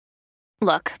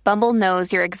Look, Bumble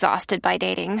knows you're exhausted by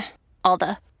dating. All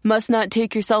the, must not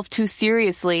take yourself too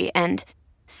seriously, and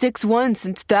 6'1"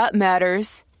 since that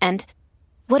matters. And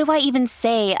what do I even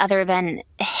say other than,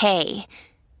 hey?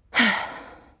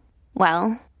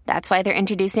 Well, that's why they're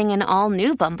introducing an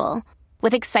all-new Bumble,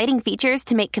 with exciting features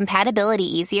to make compatibility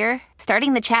easier,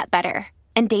 starting the chat better,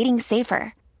 and dating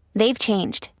safer. They've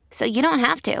changed, so you don't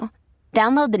have to.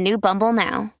 Download the new Bumble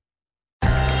now.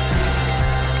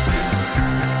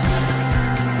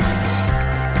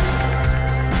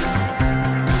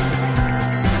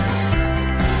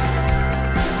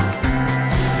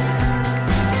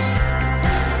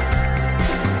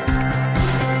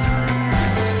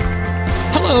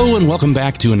 Hello and welcome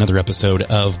back to another episode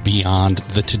of Beyond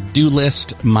the To-Do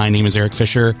List. My name is Eric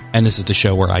Fisher, and this is the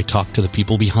show where I talk to the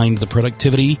people behind the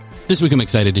productivity. This week I'm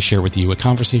excited to share with you a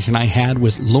conversation I had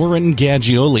with Lauren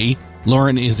Gaggioli.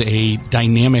 Lauren is a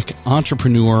dynamic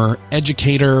entrepreneur,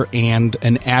 educator, and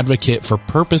an advocate for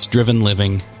purpose-driven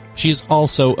living. She is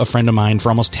also a friend of mine for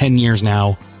almost 10 years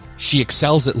now. She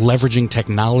excels at leveraging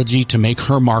technology to make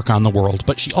her mark on the world,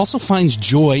 but she also finds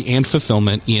joy and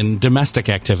fulfillment in domestic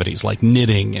activities like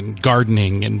knitting and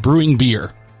gardening and brewing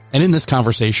beer. And in this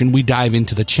conversation, we dive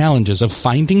into the challenges of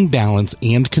finding balance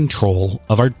and control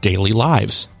of our daily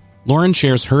lives. Lauren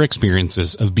shares her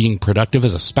experiences of being productive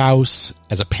as a spouse,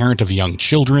 as a parent of young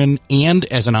children, and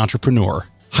as an entrepreneur,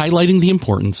 highlighting the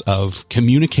importance of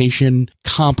communication,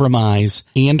 compromise,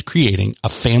 and creating a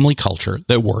family culture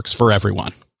that works for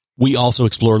everyone. We also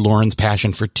explore Lauren's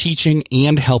passion for teaching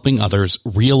and helping others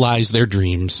realize their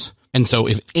dreams. And so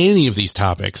if any of these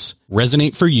topics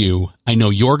resonate for you, I know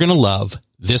you're going to love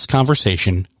this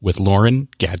conversation with Lauren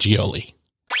Gaggioli.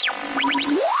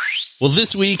 Well,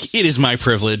 this week, it is my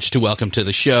privilege to welcome to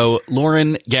the show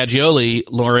Lauren Gaggioli.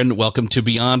 Lauren, welcome to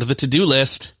Beyond the To-Do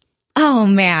List. Oh,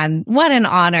 man, what an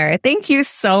honor. Thank you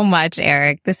so much,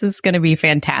 Eric. This is going to be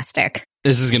fantastic.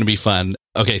 This is going to be fun.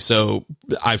 Okay, so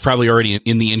I've probably already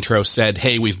in the intro said,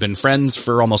 hey, we've been friends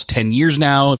for almost 10 years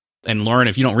now. And Lauren,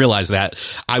 if you don't realize that,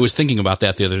 I was thinking about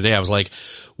that the other day. I was like,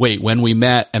 wait, when we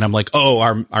met, and I'm like, oh,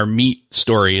 our meet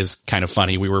story is kind of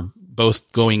funny. We were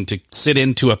both going to sit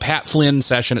into a Pat Flynn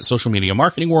session at Social Media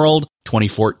Marketing World.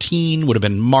 2014 would have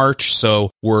been March.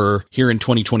 So we're here in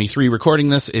 2023 recording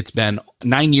this. It's been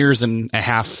 9 years and a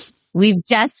half. We've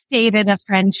just dated a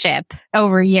friendship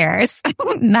over years,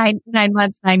 9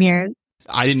 months, 9 years.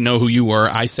 I didn't know who you were.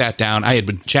 I sat down. I had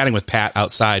been chatting with Pat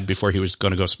outside before he was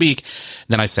going to go speak.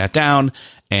 Then I sat down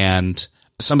and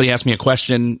somebody asked me a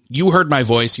question. You heard my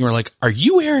voice. You were like, are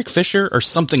you Eric Fisher or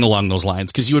something along those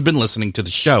lines? Because you had been listening to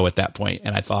the show at that point.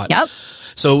 And I thought, yep.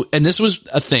 So, and this was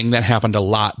a thing that happened a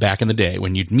lot back in the day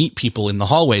when you'd meet people in the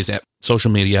hallways at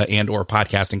social media and or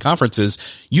podcasting conferences.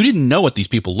 You didn't know what these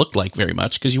people looked like very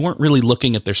much because you weren't really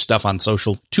looking at their stuff on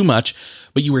social too much,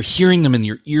 but you were hearing them in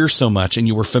your ear so much and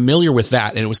you were familiar with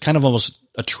that. And it was kind of almost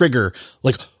a trigger,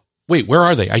 like, wait, where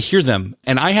are they? I hear them.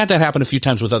 And I had that happen a few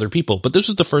times with other people, but this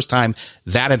was the first time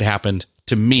that had happened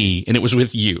to me, and it was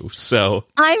with you. So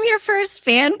I'm your first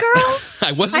fangirl.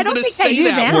 I wasn't going to say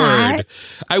that word.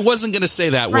 I wasn't going to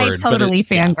say that word. I totally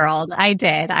fangirled. Yeah. I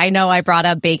did. I know I brought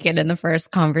up bacon in the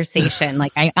first conversation.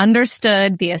 Like I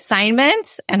understood the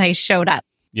assignment and I showed up.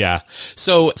 Yeah.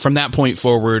 So from that point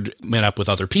forward, met up with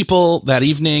other people that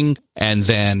evening and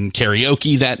then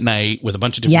karaoke that night with a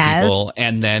bunch of different people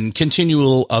and then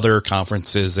continual other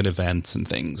conferences and events and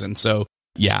things. And so,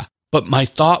 yeah. But my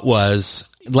thought was,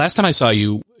 last time I saw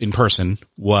you in person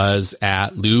was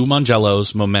at Lou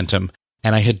Mongello's Momentum.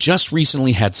 And I had just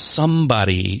recently had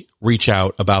somebody reach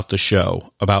out about the show,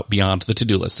 about Beyond the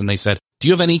To-Do List. And they said, do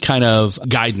you have any kind of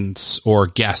guidance or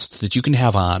guests that you can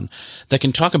have on that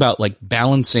can talk about like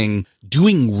balancing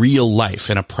doing real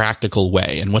life in a practical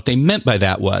way? And what they meant by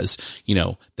that was, you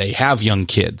know, they have young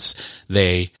kids,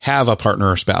 they have a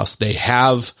partner or spouse, they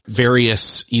have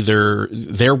various, either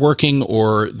they're working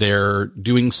or they're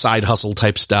doing side hustle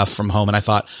type stuff from home. And I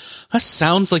thought, that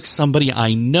sounds like somebody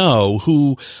I know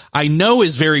who I know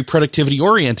is very productivity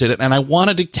oriented. And I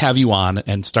wanted to have you on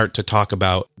and start to talk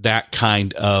about that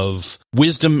kind of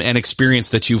wisdom and experience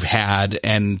that you've had,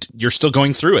 and you're still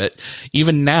going through it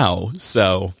even now.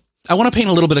 So I want to paint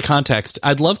a little bit of context.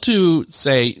 I'd love to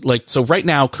say, like, so right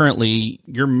now, currently,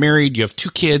 you're married, you have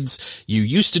 2 kids, you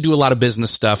used to do a lot of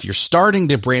business stuff, you're starting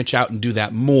to branch out and do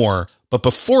that more. But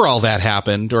before all that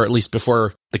happened, or at least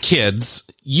before the kids,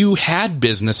 you had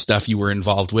business stuff you were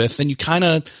involved with, and you kind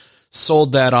of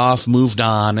sold that off, moved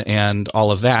on, and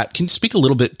all of that. Can you speak a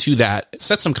little bit to that?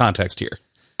 Set some context here.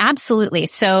 Absolutely.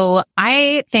 So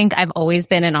I think I've always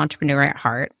been an entrepreneur at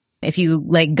heart. If you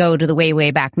like go to the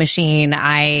way back machine,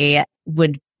 I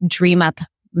would dream up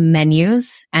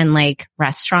menus and like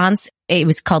restaurants. It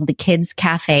was called the Kids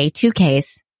Cafe,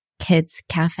 2Ks, Kids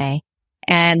Cafe.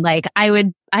 And like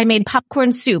I made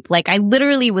popcorn soup. Like I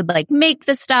literally would like make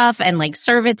the stuff and like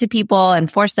serve it to people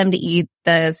and force them to eat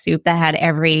the soup that had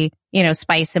every,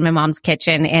 spice in my mom's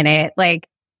kitchen in it. Like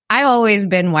I've always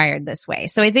been wired this way.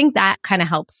 So I think that kind of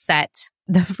helps set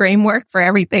the framework for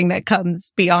everything that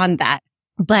comes beyond that.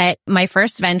 But my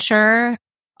first venture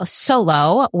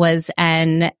solo was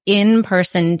an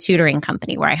in-person tutoring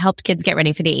company where I helped kids get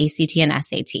ready for the ACT and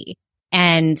SAT.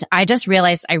 And I just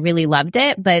realized I really loved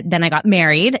it. But then I got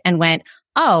married and went,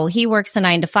 oh, he works a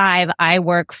 9 to 5. I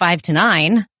work 5 to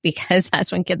 9 because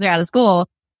that's when kids are out of school.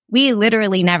 We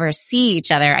literally never see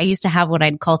each other. I used to have what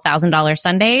I'd call $1,000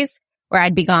 Sundays where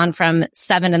I'd be gone from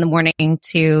 7 in the morning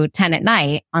to 10 at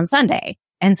night on Sunday.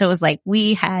 And so it was like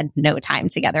we had no time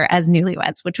together as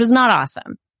newlyweds, which was not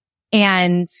awesome.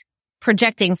 And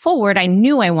projecting forward, I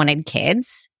knew I wanted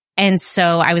kids. And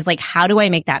so I was like, how do I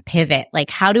make that pivot? Like,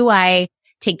 how do I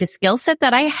take the skill set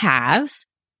that I have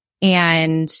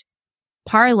and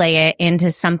parlay it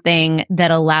into something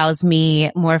that allows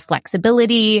me more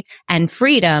flexibility and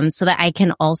freedom so that I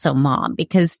can also mom?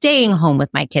 Because staying home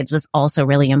with my kids was also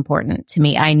really important to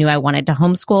me. I knew I wanted to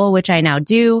homeschool, which I now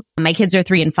do. My kids are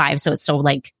 3 and 5. So it's still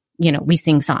like, we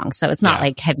sing songs. So it's not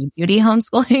like heavy duty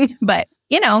homeschooling, but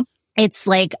it's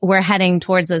like we're heading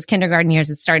towards those kindergarten years.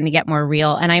 It's starting to get more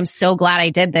real. And I'm so glad I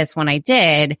did this when I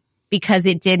did, because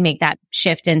it did make that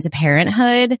shift into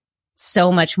parenthood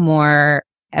so much more,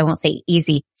 I won't say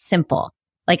easy, simple.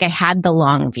 Like I had the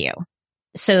long view.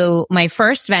 So my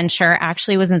first venture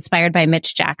actually was inspired by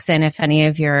Mitch Jackson. If any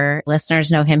of your listeners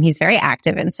know him, he's very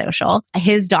active in social.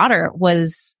 His daughter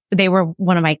they were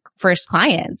one of my first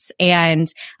clients,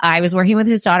 and I was working with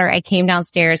his daughter. I came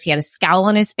downstairs. He had a scowl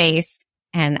on his face.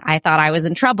 And I thought I was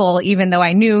in trouble, even though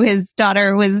I knew his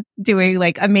daughter was doing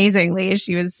like amazingly.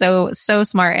 She was so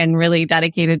smart and really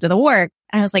dedicated to the work.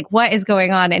 And I was like, what is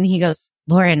going on? And he goes,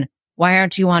 Lauren, why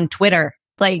aren't you on Twitter?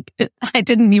 Like, I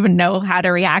didn't even know how to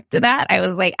react to that. I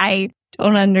was like, I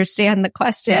don't understand the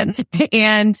question.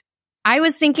 And I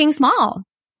was thinking small,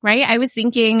 right? I was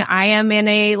thinking I am in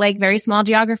a like very small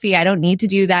geography. I don't need to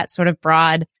do that sort of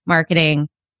broad marketing.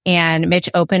 And Mitch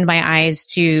opened my eyes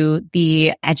to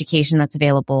the education that's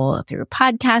available through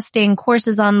podcasting,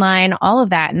 courses online, all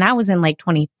of that. And that was in like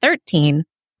 2013.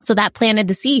 So that planted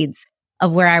the seeds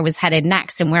of where I was headed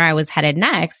next. And where I was headed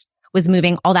next was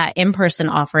moving all that in-person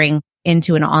offering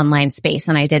into an online space.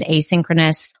 And I did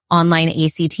asynchronous online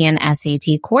ACT and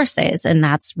SAT courses. And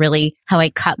that's really how I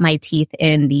cut my teeth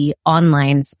in the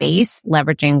online space,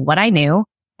 leveraging what I knew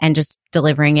and just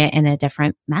delivering it in a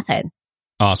different method.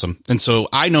 Awesome. And so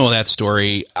I know that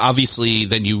story. Obviously,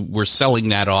 then you were selling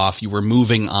that off. You were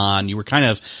moving on. You were kind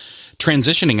of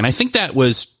transitioning. And I think that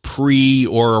was pre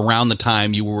or around the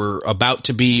time you were about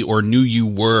to be or knew you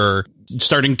were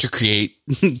starting to create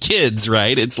kids,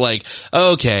 right? It's like,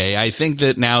 okay, I think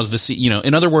that now's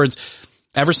in other words,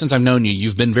 ever since I've known you,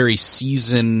 you've been very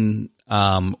season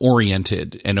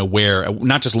oriented and aware,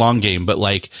 not just long game, but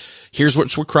like, here's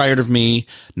what's required of me,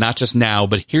 not just now,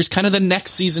 but here's kind of the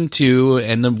next season 2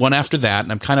 and the one after that.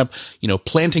 And I'm kind of,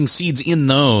 planting seeds in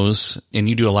those. And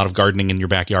you do a lot of gardening in your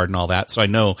backyard and all that. So I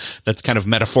know that's kind of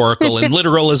metaphorical and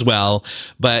literal as well.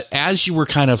 But as you were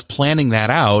kind of planning that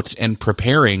out and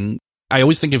preparing, I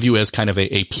always think of you as kind of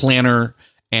a planner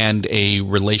and a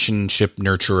relationship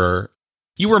nurturer.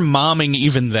 You were momming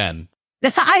even then.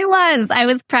 I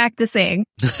was practicing.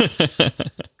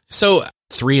 So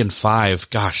 3 and 5,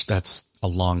 gosh, that's a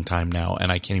long time now.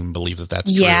 And I can't even believe that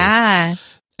that's true. Yeah.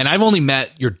 And I've only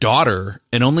met your daughter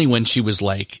and only when she was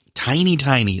like tiny,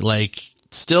 like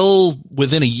still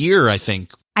within a year, I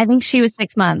think. I think she was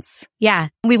 6 months. Yeah.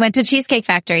 We went to Cheesecake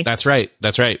Factory. That's right.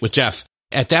 With Jeff.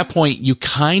 At that point, you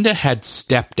kind of had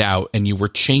stepped out and you were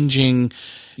changing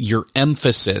your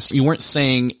emphasis. You weren't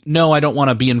saying, no, I don't want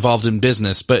to be involved in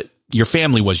business, but your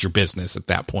family was your business at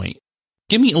that point.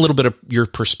 Give me a little bit of your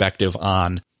perspective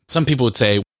on, some people would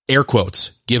say, air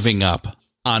quotes, giving up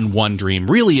on one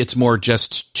dream. Really, it's more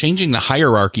just changing the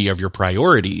hierarchy of your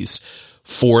priorities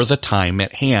for the time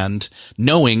at hand,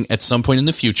 knowing at some point in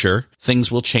the future,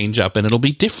 things will change up and it'll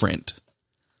be different.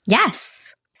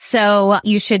 Yes. So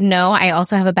you should know, I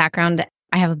also have a background.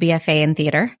 I have a BFA in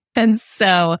theater. And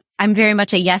so I'm very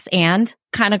much a yes and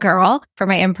kind of girl. For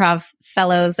my improv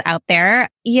fellows out there,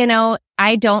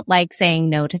 I don't like saying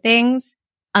no to things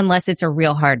unless it's a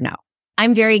real hard no.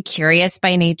 I'm very curious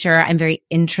by nature. I'm very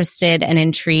interested and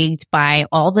intrigued by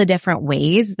all the different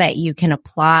ways that you can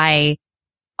apply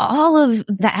all of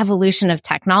the evolution of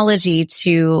technology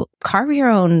to carve your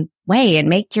own way and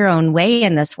make your own way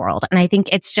in this world. And I think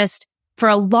it's just for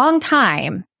a long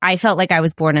time, I felt like I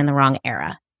was born in the wrong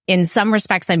era. In some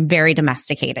respects, I'm very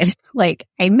domesticated. Like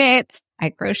I knit,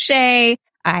 I crochet,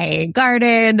 I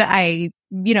garden, I,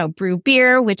 brew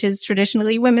beer, which is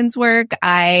traditionally women's work.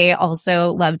 I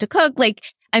also love to cook. Like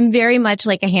I'm very much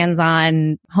like a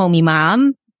hands-on homey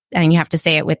mom. And you have to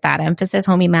say it with that emphasis,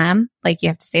 homey mom. Like you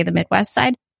have to say the Midwest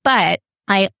side. But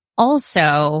I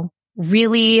also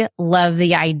really love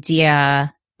the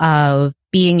idea of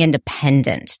being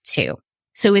independent too.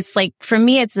 So it's like, for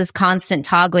me, it's this constant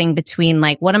toggling between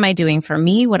like, what am I doing for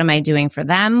me? What am I doing for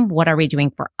them? What are we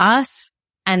doing for us?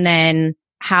 And then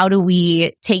how do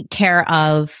we take care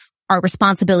of our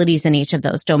responsibilities in each of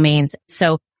those domains?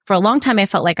 So for a long time, I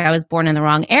felt like I was born in the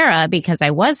wrong era because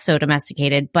I was so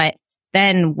domesticated. But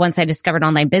then once I discovered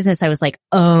online business, I was like,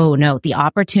 oh no, the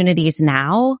opportunities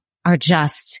now are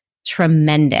just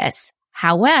tremendous.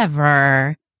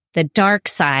 However, the dark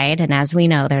side, and as we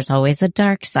know, there's always a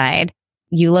dark side.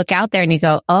 You look out there and you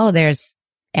go, oh, there's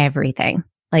everything.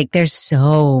 Like there's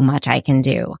so much I can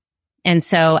do. And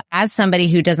so as somebody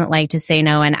who doesn't like to say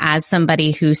no, and as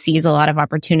somebody who sees a lot of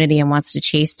opportunity and wants to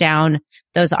chase down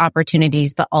those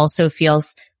opportunities, but also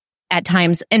feels at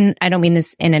times, and I don't mean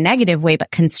this in a negative way, but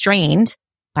constrained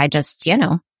by just,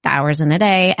 the hours in a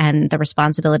day and the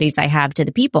responsibilities I have to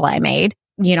the people I made,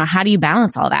 how do you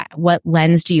balance all that? What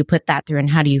lens do you put that through and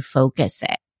how do you focus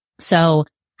it? So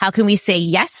how can we say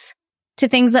yes to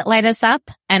things that light us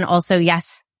up, and also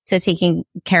yes to taking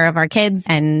care of our kids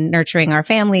and nurturing our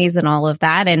families and all of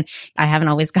that? And I haven't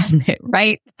always gotten it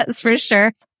right, that's for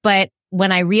sure. But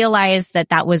when I realized that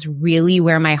that was really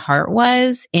where my heart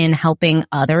was, in helping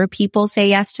other people say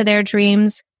yes to their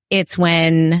dreams, it's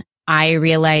when I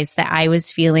realized that I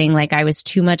was feeling like I was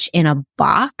too much in a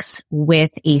box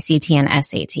with ACT and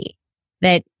SAT.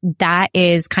 That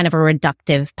is kind of a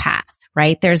reductive path,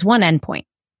 right? There's one endpoint.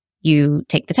 You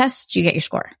take the test, you get your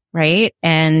score, right?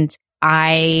 And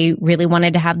I really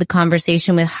wanted to have the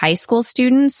conversation with high school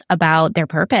students about their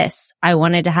purpose. I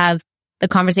wanted to have the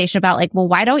conversation about like, well,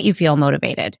 why don't you feel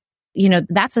motivated?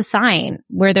 That's a sign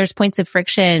where there's points of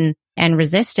friction and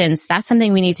resistance. That's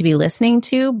something we need to be listening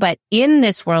to. But in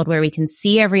this world where we can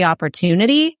see every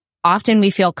opportunity, often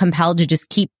we feel compelled to just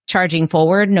keep charging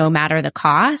forward no matter the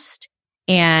cost.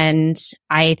 And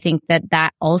I think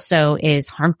that also is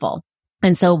harmful.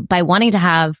 And so by wanting to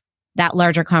have that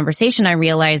larger conversation, I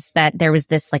realized that there was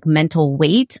this like mental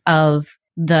weight of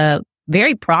the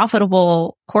very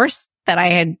profitable course that I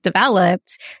had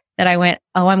developed that I went,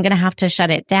 oh, I'm going to have to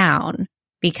shut it down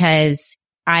because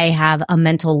I have a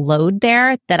mental load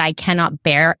there that I cannot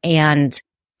bear and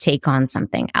take on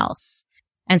something else.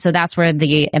 And so that's where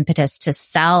the impetus to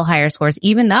sell higher scores,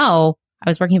 even though I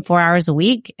was working 4 hours a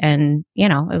week and,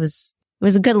 it was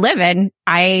a good living,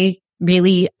 I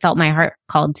really felt my heart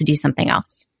called to do something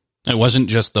else. It wasn't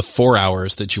just the 4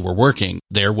 hours that you were working.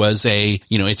 There was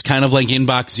it's kind of like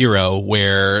inbox zero,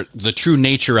 where the true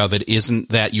nature of it isn't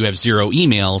that you have zero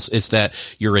emails. It's that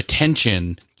your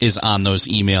attention is on those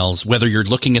emails, whether you're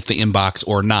looking at the inbox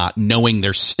or not, knowing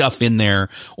there's stuff in there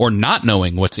or not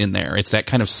knowing what's in there. It's that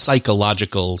kind of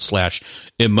psychological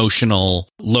 / emotional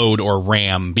load or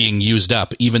RAM being used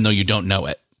up, even though you don't know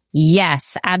it.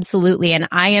 Yes, absolutely. And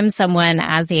I am someone,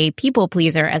 as a people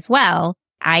pleaser as well,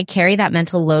 I carry that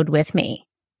mental load with me.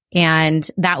 And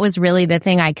that was really the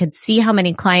thing. I could see how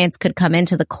many clients could come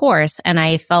into the course, and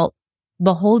I felt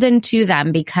beholden to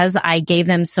them because I gave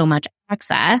them so much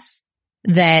access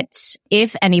that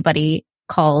if anybody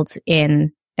called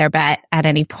in their bet at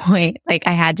any point, like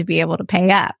I had to be able to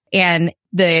pay up. And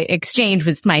the exchange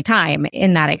was my time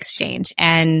in that exchange.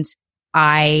 And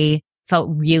I felt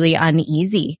really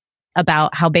uneasy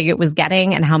about how big it was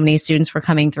getting and how many students were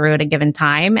coming through at a given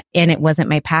time. And it wasn't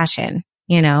my passion.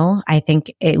 I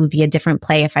think it would be a different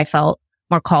play if I felt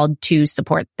more called to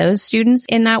support those students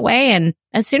in that way. And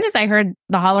as soon as I heard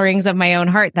the hollerings of my own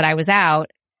heart that I was out,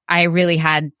 I really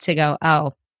had to go,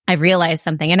 oh, I've realized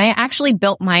something. And I actually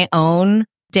built my own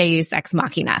Deus Ex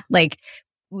Machina. Like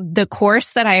the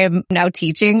course that I am now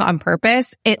teaching on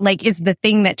purpose, it is the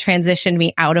thing that transitioned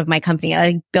me out of my company.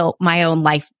 I built my own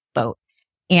lifeboat.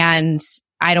 And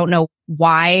I don't know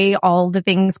why all the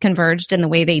things converged in the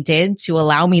way they did to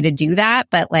allow me to do that.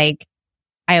 But I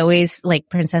always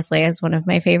Princess Leia is one of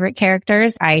my favorite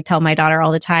characters. I tell my daughter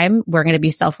all the time, we're going to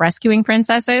be self-rescuing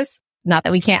princesses. Not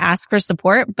that we can't ask for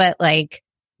support, but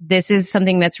this is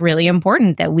something that's really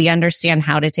important, that we understand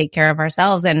how to take care of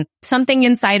ourselves. And something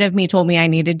inside of me told me I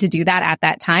needed to do that at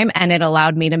that time. And it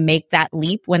allowed me to make that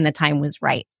leap when the time was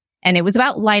right. And it was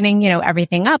about lining,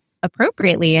 everything up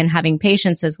appropriately and having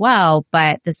patience as well.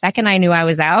 But the second I knew I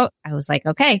was out, I was like,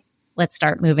 okay, let's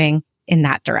start moving in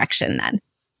that direction then.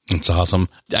 That's awesome.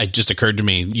 It just occurred to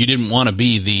me, you didn't want to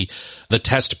be the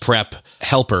test prep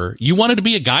helper. You wanted to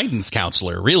be a guidance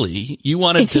counselor, really. You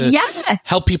wanted to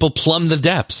help people plumb the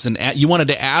depths, and you wanted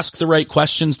to ask the right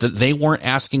questions that they weren't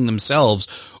asking themselves,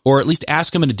 or at least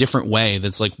ask them in a different way.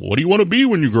 That's like, what do you want to be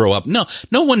when you grow up? No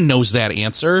one knows that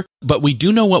answer, but we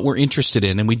do know what we're interested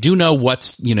in. And we do know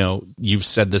what's, you've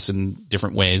said this in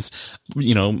different ways,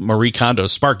 Marie Kondo,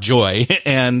 spark joy.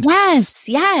 And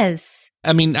yes.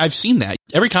 I mean, I've seen that.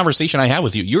 Every conversation I have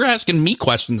with you, you're asking me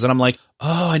questions and I'm like,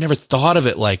 oh, I never thought of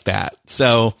it like that.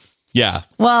 So, yeah.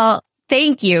 Well,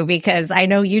 thank you, because I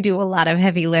know you do a lot of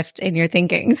heavy lift in your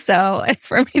thinking. So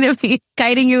for me to be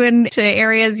guiding you into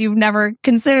areas you've never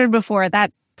considered before,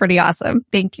 that's pretty awesome.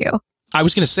 Thank you. I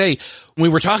was going to say, we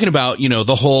were talking about,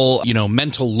 the whole,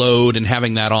 mental load and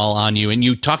having that all on you. And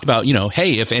you talked about,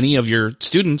 hey, if any of your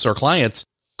students or clients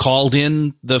called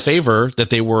in the favor that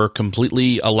they were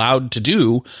completely allowed to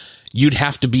do, you'd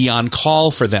have to be on call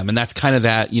for them. And that's kind of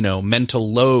that,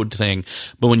 mental load thing.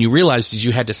 But when you realized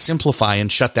you had to simplify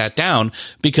and shut that down,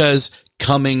 because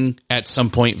coming at some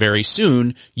point very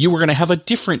soon, you were going to have a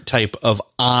different type of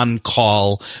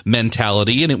on-call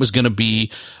mentality. And it was going to be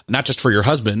not just for your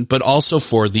husband, but also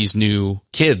for these new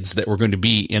kids that were going to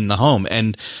be in the home.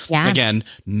 And again,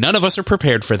 none of us are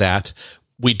prepared for that.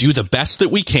 We do the best that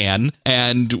we can,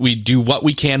 and we do what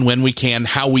we can, when we can,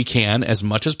 how we can, as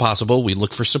much as possible. We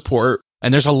look for support.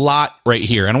 And there's a lot right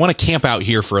here. And I want to camp out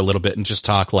here for a little bit and just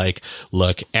talk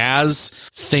look, as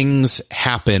things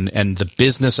happen and the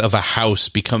business of a house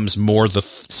becomes more the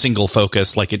single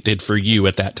focus like it did for you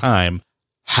at that time,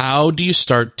 how do you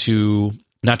start to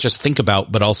not just think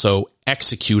about, but also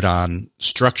execute on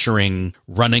structuring,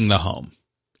 running the home?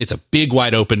 It's a big,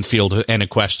 wide open field and a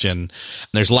question.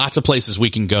 There's lots of places we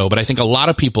can go, but I think a lot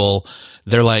of people,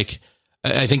 they're like,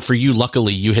 I think for you,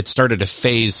 luckily, you had started to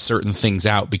phase certain things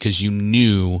out because you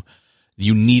knew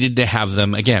you needed to have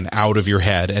them, again, out of your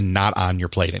head and not on your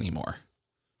plate anymore.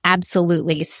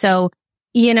 Absolutely. So,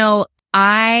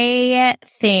 I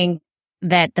think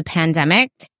that the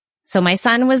pandemic, so my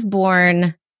son was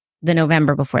born the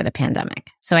November before the pandemic.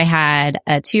 So I had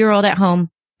a 2-year-old at home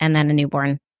and then a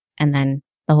newborn, and then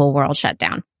the whole world shut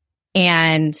down.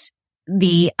 And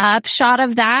the upshot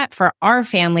of that for our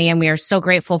family, and we are so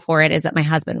grateful for it, is that my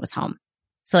husband was home.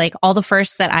 So all the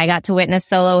firsts that I got to witness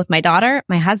solo with my daughter,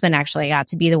 my husband actually got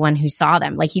to be the one who saw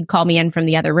them. He'd call me in from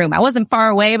the other room. I wasn't far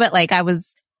away, but I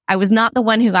was not the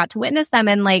one who got to witness them.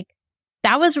 And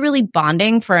that was really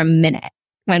bonding for a minute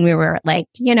when we were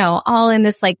all in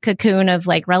this cocoon of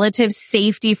relative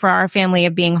safety for our family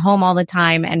of being home all the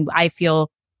time. And I feel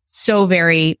so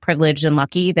very privileged and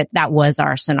lucky that that was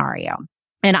our scenario.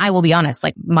 And I will be honest,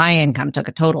 my income took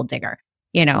a total digger,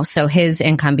 so his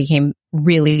income became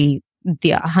really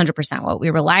the 100% what we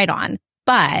relied on.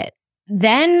 But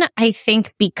then I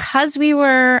think because we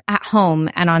were at home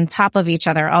and on top of each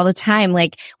other all the time,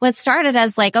 what started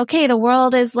as okay, the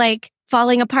world is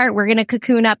falling apart. We're going to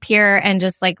cocoon up here and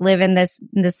just live in this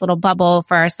little bubble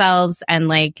for ourselves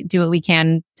and do what we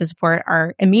can to support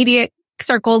our immediate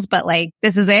circles. But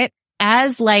this is it.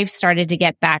 As life started to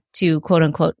get back to quote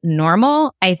unquote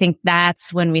normal, I think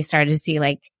that's when we started to see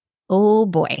oh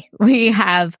boy, we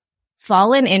have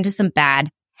fallen into some bad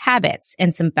habits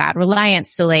and some bad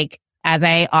reliance. So as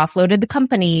I offloaded the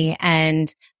company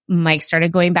and Mike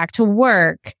started going back to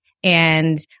work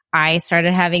and I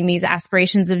started having these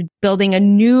aspirations of building a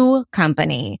new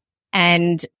company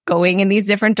and going in these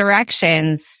different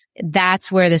directions,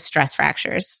 that's where the stress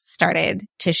fractures started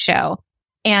to show.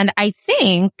 And I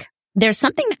think there's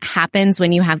something that happens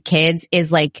when you have kids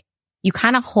is you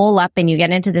kind of hole up and you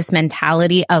get into this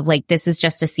mentality of this is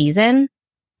just a season.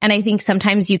 And I think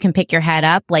sometimes you can pick your head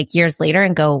up years later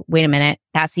and go, wait a minute,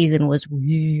 that season was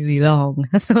really long.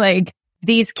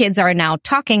 These kids are now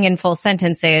talking in full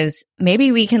sentences.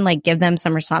 Maybe we can give them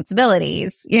some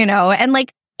responsibilities, and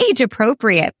age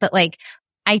appropriate. But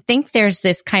I think there's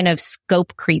this kind of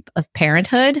scope creep of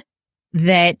parenthood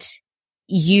that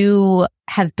you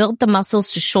have built the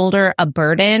muscles to shoulder a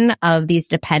burden of these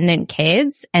dependent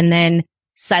kids. And then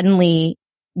suddenly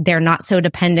they're not so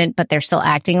dependent, but they're still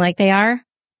acting like they are.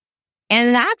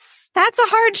 And that's a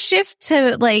hard shift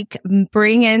to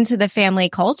bring into the family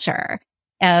culture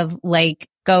of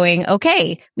going,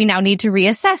 okay, we now need to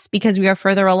reassess because we are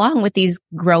further along with these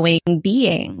growing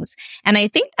beings. And I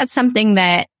think that's something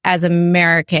that as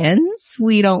Americans,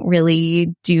 we don't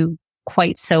really do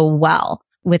quite so well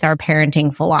with our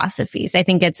parenting philosophies. I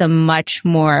think it's a much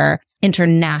more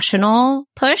international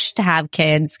push to have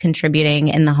kids contributing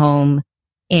in the home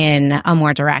in a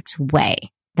more direct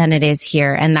way. than it is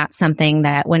here. And that's something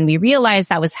that when we realized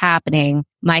that was happening,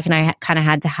 Mike and I kind of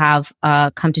had to have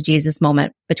a come to Jesus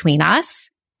moment between us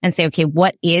and say, okay,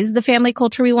 what is the family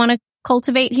culture we want to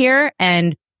cultivate here?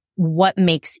 And what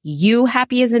makes you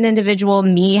happy as an individual,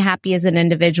 me happy as an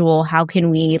individual? How can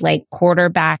we like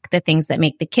quarterback the things that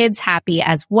make the kids happy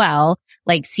as well?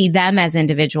 Like see them as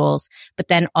individuals, but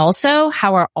then also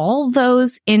how are all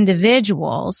those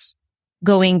individuals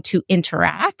going to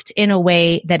interact in a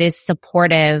way that is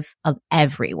supportive of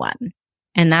everyone?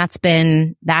 And that's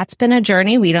been a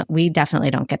journey. We definitely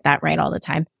don't get that right all the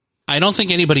time. I don't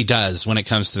think anybody does when it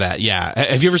comes to that. Yeah.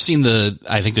 Have you ever seen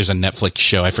I think there's a Netflix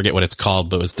show, I forget what it's called,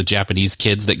 but it was the Japanese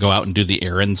kids that go out and do the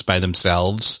errands by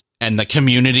themselves and the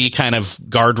community kind of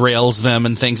guardrails them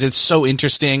and things. It's so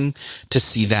interesting to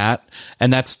see that.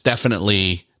 And that's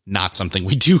definitely not something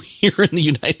we do here in the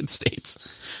United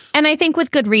States. And I think with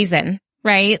good reason,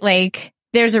 right? Like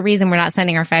there's a reason we're not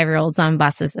sending our 5-year-olds on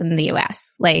buses in the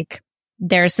US. Like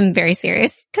there are some very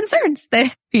serious concerns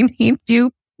that we need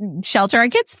to shelter our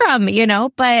kids from,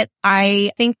 but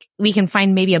I think we can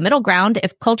find maybe a middle ground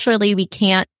if culturally we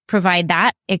can't provide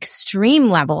that extreme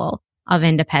level of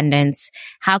independence.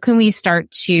 How can we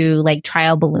start to like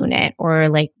trial balloon it or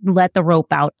like let the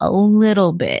rope out a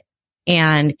little bit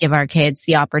and give our kids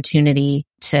the opportunity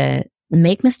to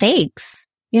make mistakes,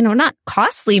 not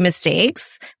costly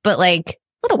mistakes, but like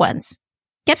little ones.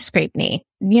 Get a scraped knee,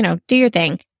 do your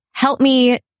thing. Help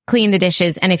me clean the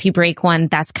dishes. And if you break one,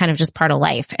 that's kind of just part of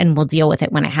life and we'll deal with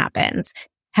it when it happens.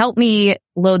 Help me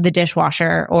load the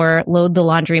dishwasher or load the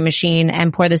laundry machine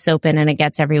and pour the soap in and it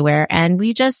gets everywhere. And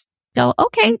we just go,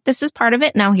 okay, this is part of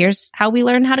it. Now here's how we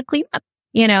learn how to clean up,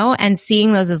 and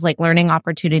seeing those as like learning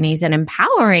opportunities and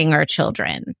empowering our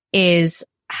children is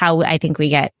how I think we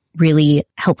get really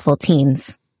helpful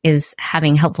teens, is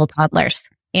having helpful toddlers.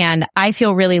 And I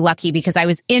feel really lucky because I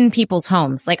was in people's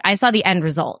homes. Like I saw the end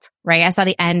result, right? I saw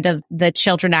the end of the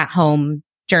children at home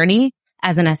journey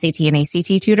as an SAT and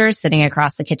ACT tutor sitting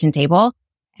across the kitchen table.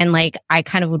 And like, I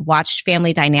kind of would watch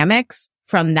family dynamics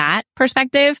from that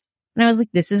perspective. And I was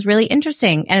like, this is really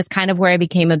interesting. And it's kind of where I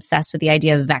became obsessed with the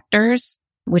idea of vectors,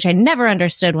 which I never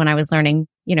understood when I was learning,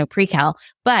 pre-cal.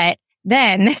 But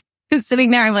then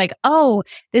sitting there, I'm like, oh,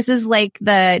 this is like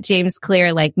the James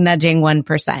Clear, like nudging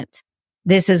 1%.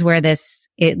 This is where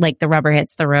like the rubber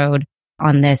hits the road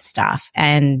on this stuff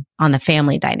and on the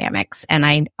family dynamics. And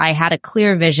I had a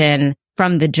clear vision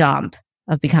from the jump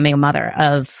of becoming a mother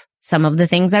of some of the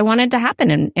things I wanted to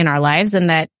happen in our lives,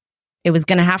 and that it was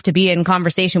going to have to be in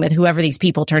conversation with whoever these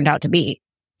people turned out to be,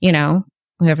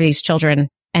 whoever these children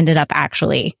ended up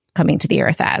actually coming to the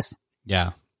earth as.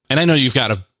 Yeah. And I know you've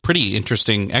got a pretty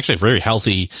interesting, actually very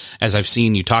healthy, as I've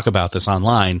seen you talk about this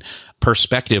online,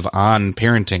 perspective on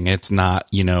parenting. It's not,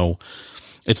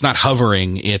 it's not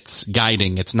hovering, it's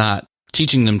guiding. It's not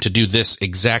teaching them to do this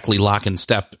exactly lock and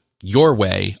step your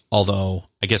way. Although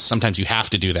I guess sometimes you have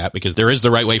to do that because there is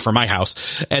the right way for my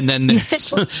house. And then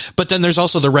but then there's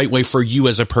also the right way for you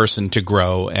as a person to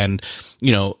grow and,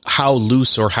 how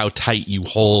loose or how tight you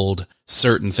hold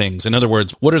certain things. In other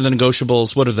words, what are the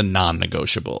negotiables? What are the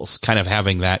non-negotiables? Kind of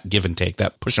having that give and take,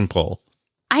 that push and pull.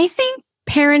 I think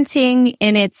parenting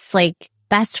in its like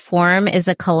best form is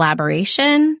a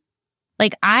collaboration.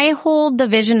 Like I hold the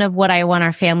vision of what I want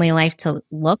our family life to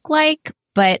look like,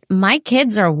 but my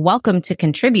kids are welcome to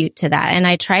contribute to that. And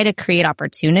I try to create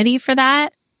opportunity for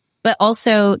that. But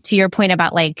also to your point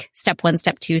about like step 1,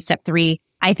 step 2, step 3,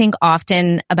 I think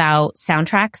often about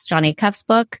soundtracks, John Acuff's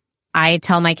book. I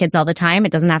tell my kids all the time,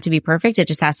 it doesn't have to be perfect. It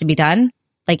just has to be done.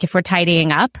 Like if we're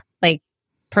tidying up, like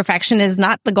perfection is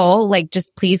not the goal. Like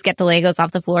just please get the Legos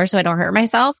off the floor so I don't hurt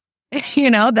myself.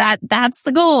 That's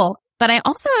the goal. But I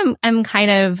also am kind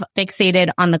of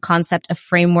fixated on the concept of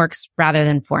frameworks rather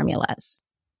than formulas.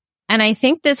 And I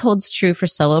think this holds true for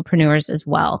solopreneurs as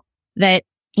well. That,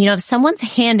 if someone's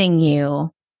handing you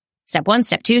step 1,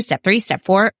 step 2, step 3, step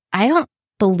 4, I don't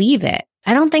believe it.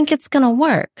 I don't think it's going to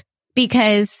work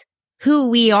because who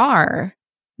we are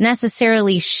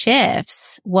necessarily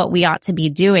shifts what we ought to be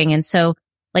doing. And so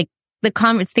like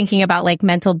thinking about like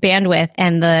mental bandwidth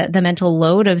and the mental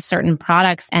load of certain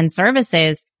products and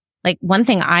services, like one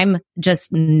thing I'm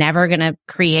just never going to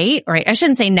create, or I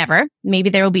shouldn't say never.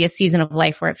 Maybe there will be a season of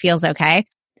life where it feels okay.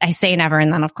 I say never.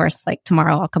 And then of course, like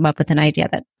tomorrow I'll come up with an idea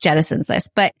that jettisons this,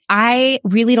 but I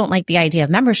really don't like the idea of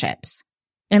memberships.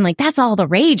 And like, that's all the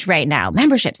rage right now.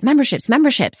 Memberships.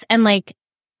 And like,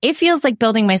 it feels like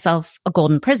building myself a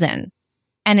golden prison.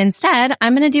 And instead,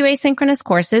 I'm going to do asynchronous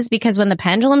courses because when the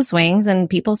pendulum swings and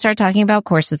people start talking about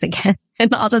courses again,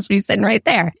 and I'll just be sitting right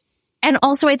there. And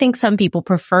also I think some people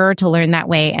prefer to learn that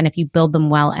way. And if you build them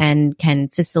well and can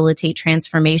facilitate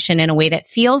transformation in a way that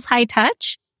feels high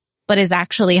touch, but is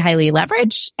actually highly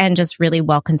leveraged and just really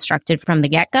well constructed from the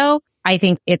get-go, I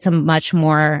think it's a much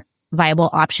more viable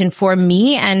option for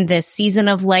me and this season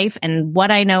of life and what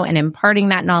I know and imparting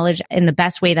that knowledge in the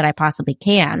best way that I possibly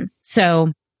can.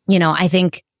 So, I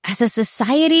think as a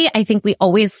society, I think we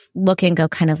always look and go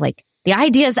kind of like, the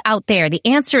idea is out there. The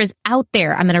answer is out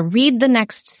there. I'm going to read the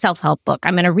next self-help book.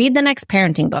 I'm going to read the next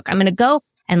parenting book. I'm going to go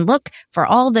and look for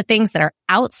all the things that are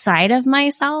outside of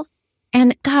myself.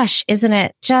 And gosh, isn't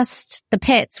it just the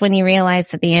pits when you realize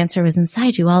that the answer was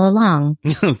inside you all along?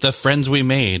 The friends we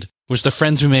made. Was the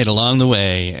friends we made along the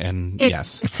way. And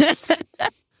yes.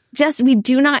 We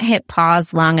do not hit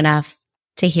pause long enough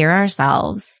to hear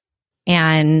ourselves.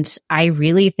 And I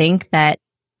really think that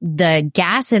the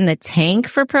gas in the tank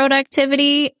for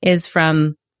productivity is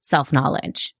from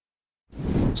self-knowledge.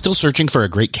 Still searching for a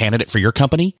great candidate for your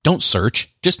company? Don't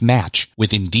search, just match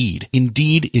with Indeed.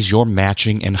 Indeed is your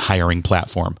matching and hiring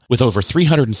platform with over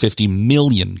 350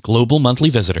 million global monthly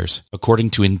visitors, according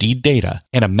to Indeed data,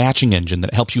 and a matching engine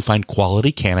that helps you find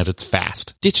quality candidates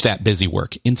fast. Ditch that busy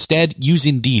work. Instead, use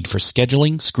Indeed for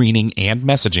scheduling, screening, and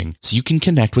messaging so you can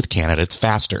connect with candidates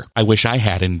faster. I wish I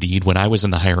had Indeed when I was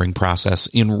in the hiring process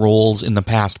in roles in the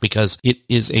past because it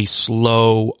is a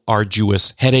slow,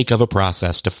 arduous headache of a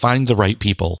process to find the right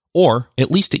people. Or, at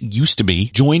least it used to be,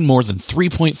 join more than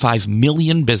 3.5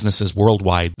 million businesses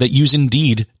worldwide that use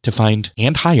Indeed to find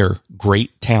and hire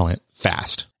great talent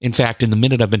fast. In fact, in the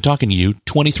minute I've been talking to you,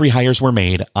 23 hires were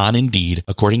made on Indeed,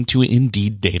 according to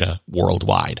Indeed data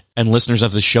worldwide. And listeners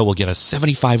of the show will get a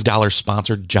 $75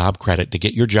 sponsored job credit to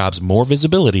get your jobs more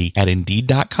visibility at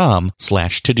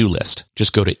Indeed.com/to-do list.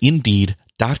 Just go to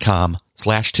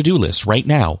Indeed.com/to-do list right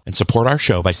now and support our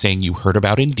show by saying you heard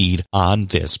about Indeed on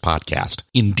this podcast.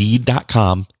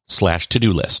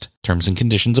 Indeed.com/to-do list. Terms and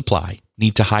conditions apply.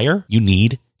 Need to hire? You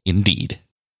need Indeed.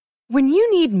 When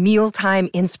you need mealtime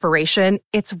inspiration,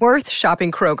 it's worth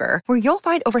shopping Kroger, where you'll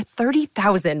find over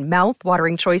 30,000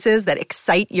 mouth-watering choices that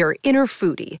excite your inner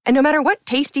foodie. And no matter what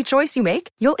tasty choice you make,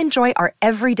 you'll enjoy our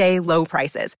everyday low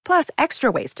prices, plus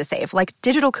extra ways to save, like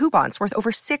digital coupons worth over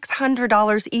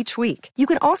 $600 each week. You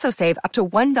can also save up to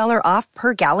 $1 off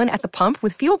per gallon at the pump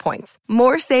with fuel points.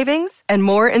 More savings and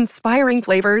more inspiring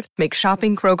flavors make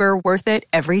shopping Kroger worth it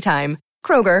every time.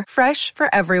 Kroger, fresh for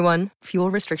everyone.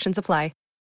 Fuel restrictions apply.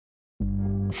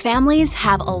 Families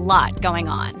have a lot going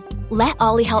on. Let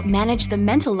Ollie help manage the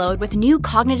mental load with new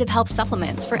cognitive health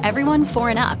supplements for everyone 4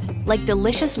 and up, like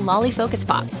delicious Lolly Focus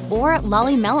Pops or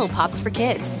Lolly Mellow Pops for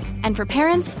kids. And for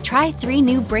parents, try 3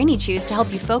 new Brainy Chews to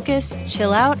help you focus,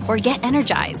 chill out, or get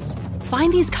energized.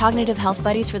 Find these cognitive health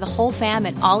buddies for the whole fam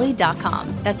at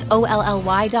ollie.com. That's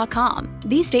OLLY.com.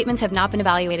 These statements have not been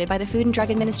evaluated by the Food and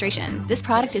Drug Administration. This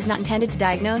product is not intended to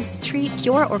diagnose, treat,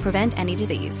 cure, or prevent any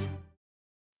disease.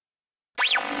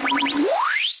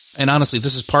 And honestly,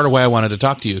 this is part of why I wanted to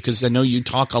talk to you, because I know you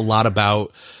talk a lot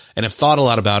about and have thought a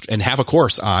lot about and have a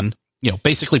course on,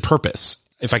 basically purpose.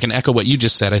 If I can echo what you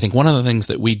just said, I think one of the things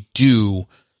that we do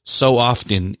so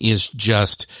often is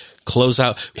just close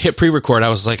out, hit pre-record. I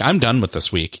was like, I'm done with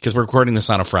this week because we're recording this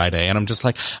on a Friday. And I'm just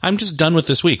like, I'm just done with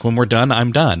this week. When we're done,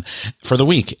 I'm done for the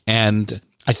week. And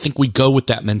I think we go with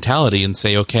that mentality and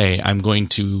say, okay, I'm going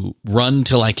to run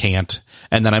till I can't,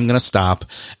 and then I'm going to stop.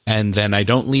 And then I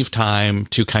don't leave time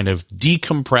to kind of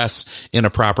decompress in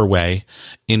a proper way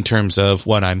in terms of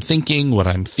what I'm thinking, what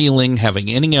I'm feeling,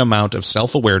 having any amount of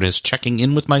self-awareness, checking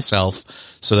in with myself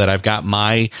so that I've got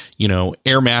my,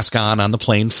 air mask on the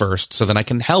plane first so that I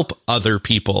can help other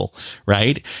people.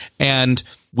 Right. And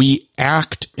we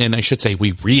act, and I should say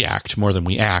we react more than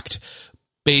we act,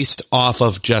 based off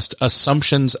of just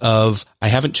assumptions of, I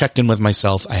haven't checked in with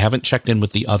myself. I haven't checked in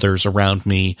with the others around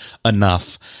me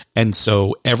enough. And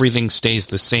so everything stays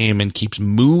the same and keeps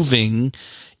moving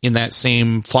in that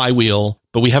same flywheel,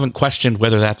 but we haven't questioned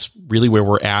whether that's really where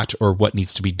we're at or what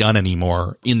needs to be done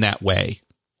anymore in that way.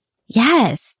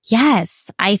 Yes.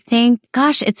 I think,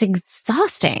 gosh, it's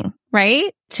exhausting,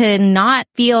 right? To not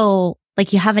feel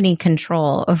like you have any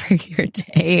control over your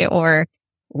day or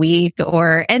week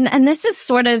and this is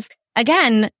sort of,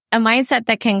 again, a mindset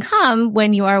that can come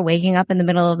when you are waking up in the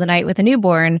middle of the night with a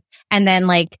newborn. And then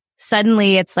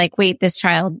suddenly it's like, wait, this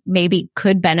child maybe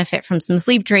could benefit from some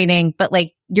sleep training, but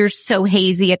you're so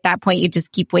hazy at that point, you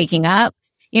just keep waking up.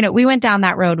 We went down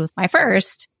that road with my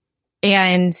first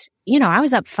and, I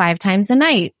was up 5 times a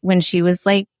night when she was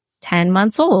 10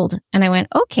 months old. And I went,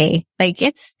 okay,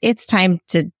 it's time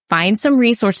to find some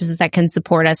resources that can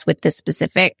support us with this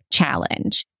specific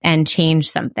challenge and change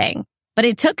something. But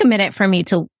it took a minute for me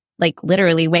to like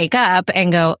literally wake up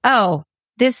and go, oh,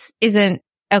 this isn't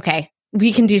okay.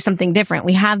 We can do something different.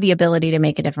 We have the ability to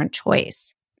make a different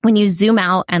choice. When you zoom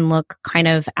out and look kind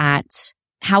of at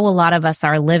how a lot of us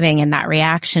are living in that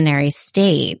reactionary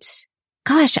state,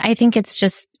 gosh, I think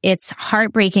it's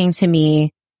heartbreaking to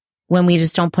me when we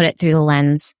just don't put it through the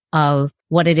lens of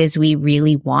what it is we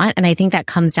really want. And I think that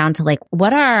comes down to like,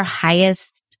 what are our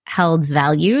highest held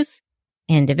values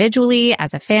individually,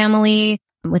 as a family,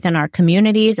 within our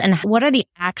communities, and what are the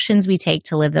actions we take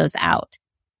to live those out?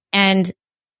 And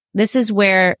this is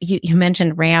where you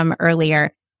mentioned RAM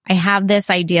earlier. I have this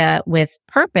idea with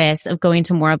purpose of going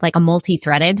to more of like a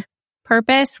multi-threaded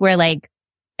purpose where like,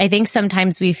 I think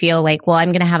sometimes we feel like, well,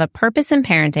 I'm going to have a purpose in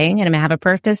parenting and I'm going to have a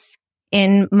purpose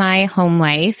in my home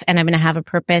life and I'm going to have a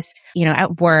purpose,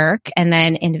 at work and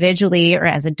then individually or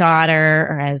as a daughter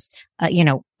or as,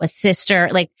 a sister.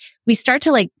 Like we start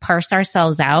to like parse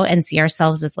ourselves out and see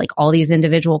ourselves as like all these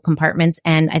individual compartments.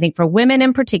 And I think for women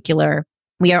in particular,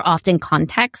 we are often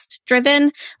context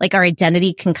driven. Like our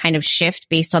identity can kind of shift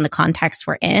based on the context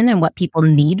we're in and what people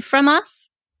need from us.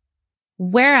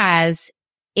 Whereas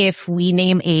if we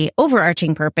name a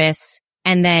overarching purpose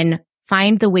and then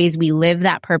find the ways we live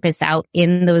that purpose out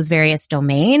in those various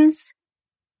domains,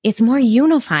 it's more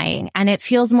unifying and it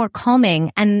feels more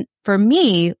calming. And for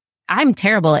me, I'm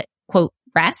terrible at quote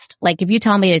rest. Like if you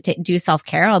tell me to do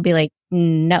self-care, I'll be like,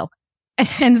 no.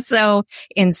 And so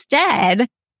instead,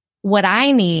 what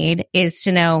I need is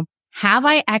to know, have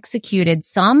I executed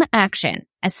some action,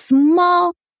 a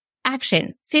small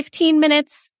action, 15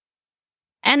 minutes,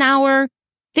 an hour,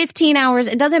 15 hours,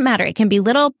 it doesn't matter. It can be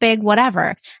little, big,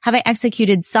 whatever. Have I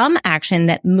executed some action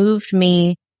that moved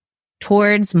me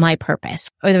towards my purpose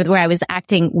or where I was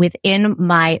acting within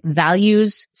my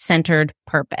values-centered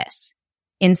purpose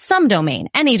in some domain,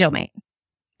 any domain?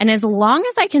 And as long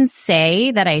as I can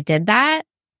say that I did that,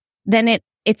 then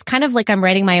it's kind of like I'm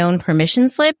writing my own permission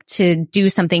slip to do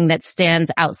something that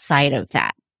stands outside of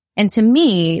that. And to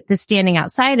me, the standing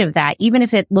outside of that, even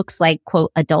if it looks like,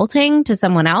 quote, adulting to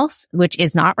someone else, which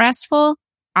is not restful,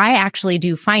 I actually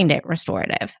do find it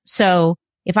restorative. So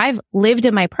if I've lived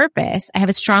in my purpose, I have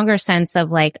a stronger sense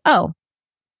of like, oh,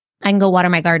 I can go water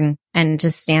my garden and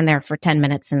just stand there for 10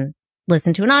 minutes and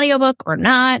listen to an audiobook or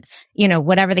not,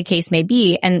 whatever the case may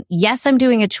be. And yes, I'm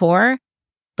doing a chore,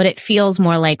 but it feels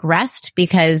more like rest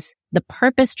because the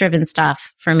purpose-driven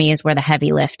stuff for me is where the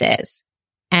heavy lift is.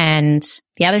 And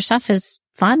the other stuff is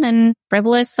fun and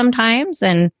frivolous sometimes.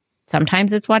 And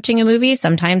sometimes it's watching a movie.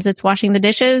 Sometimes it's washing the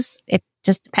dishes. It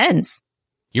just depends.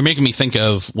 You're making me think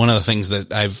of one of the things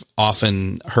that I've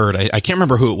often heard. I can't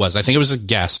remember who it was. I think it was a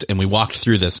guest, and we walked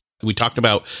through this. We talked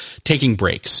about taking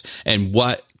breaks and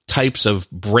what types of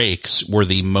breaks were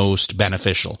the most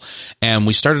beneficial. And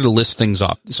we started to list things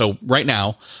off. So right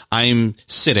now I'm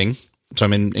sitting. So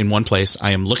I'm in one place.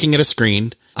 I am looking at a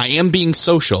screen. I am being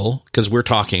social because we're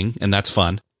talking and that's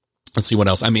fun. Let's see what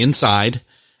else. I'm inside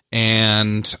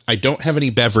and I don't have any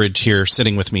beverage here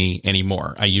sitting with me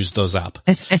anymore. I used those up.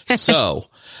 So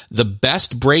the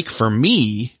best break for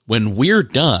me when we're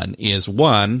done is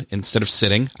 1, instead of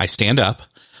sitting, I stand up.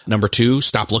 Number 2,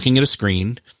 stop looking at a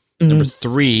screen. Number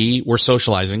 3, we're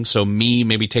socializing. So me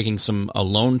maybe taking some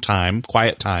alone time,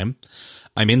 quiet time.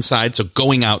 I'm inside, so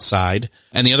going outside.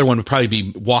 And the other one would probably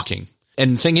be walking.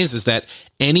 And the thing is that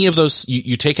any of those,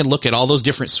 you take a look at all those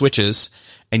different switches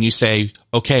and you say,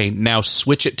 okay, now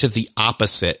switch it to the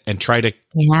opposite and try to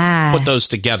put those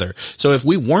together. So if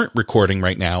we weren't recording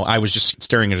right now, I was just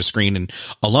staring at a screen and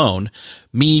alone,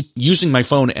 me using my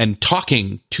phone and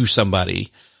talking to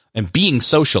somebody and being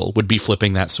social would be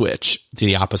flipping that switch to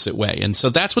the opposite way. And so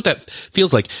that's what that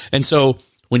feels like. And so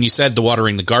when you said the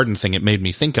watering the garden thing, it made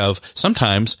me think of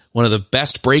sometimes one of the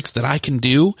best breaks that I can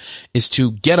do is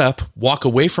to get up, walk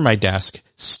away from my desk,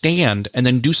 stand, and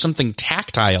then do something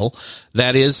tactile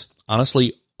that is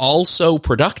honestly also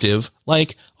productive.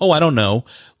 Like, I don't know,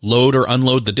 load or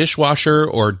unload the dishwasher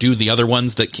or do the other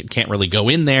ones that can't really go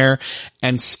in there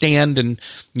and stand and,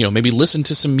 maybe listen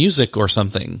to some music or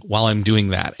something while I'm doing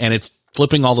that. And it's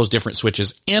flipping all those different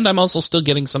switches. And I'm also still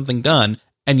getting something done.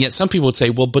 And yet some people would say,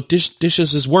 well, but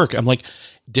dishes is work. I'm like,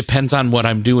 depends on what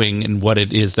I'm doing and what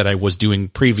it is that I was doing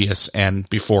previous and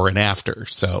before and after.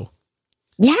 So.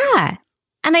 Yeah.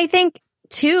 And I think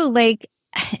too, like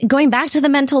going back to the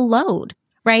mental load,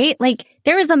 right? Like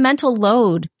there is a mental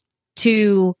load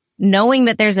to knowing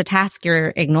that there's a task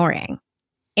you're ignoring.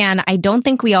 And I don't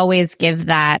think we always give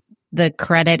that the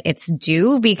credit it's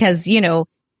due because,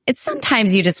 it's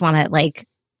sometimes you just want to like,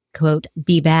 quote,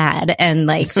 be bad and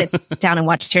like sit down and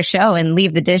watch your show and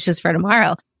leave the dishes for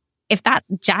tomorrow. if that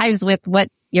jives with what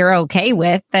you're okay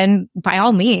with, then by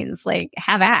all means, like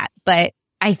have at. But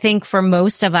I think for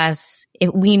most of us,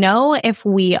 if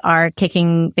we are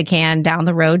kicking the can down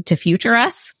the road to future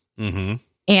us,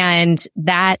 and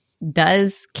that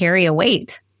does carry a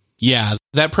weight. Yeah,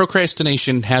 that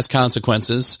procrastination has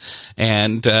consequences,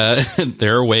 and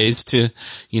there are ways to,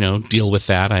 deal with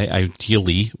that,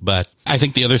 ideally. But I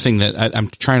think the other thing that I'm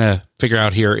trying to figure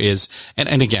out here is,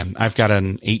 and again, I've got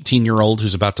an 18-year-old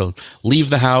who's about to leave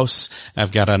the house.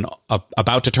 I've got an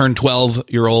about to turn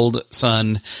 12-year-old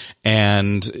son,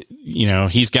 and,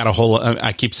 he's got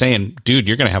I keep saying, dude,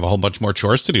 you're going to have a whole bunch more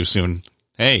chores to do soon.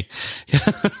 Hey,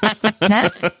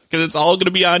 because it's all going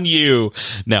to be on you.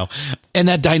 No. And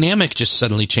that dynamic just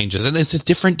suddenly changes. And it's a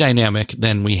different dynamic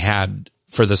than we had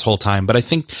for this whole time. But I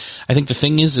think the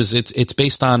thing is it's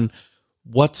based on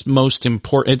what's most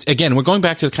important. Again, we're going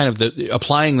back to kind of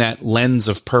applying that lens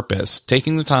of purpose,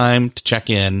 taking the time to check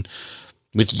in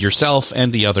with yourself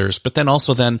and the others. But then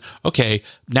also okay,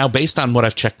 now based on what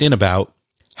I've checked in about,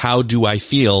 how do I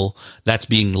feel that's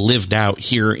being lived out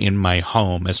here in my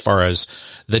home as far as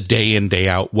the day in, day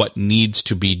out, what needs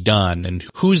to be done and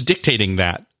who's dictating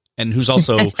that and who's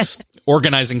also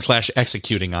organizing /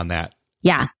 executing on that?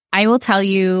 Yeah, I will tell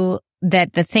you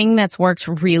that the thing that's worked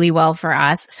really well for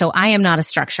us. So I am not a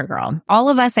structure girl. All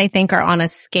of us, I think, are on a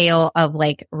scale of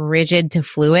like rigid to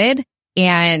fluid.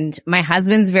 And my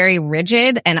husband's very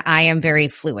rigid and I am very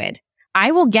fluid.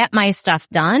 I will get my stuff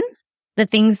done, the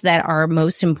things that are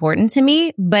most important to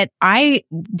me. But the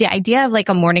idea of like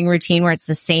a morning routine where it's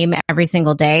the same every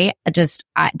single day,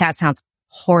 that sounds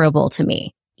horrible to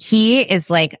me. He is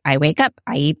like, I wake up,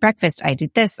 I eat breakfast, I do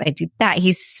this, I do that.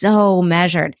 He's so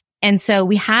measured. And so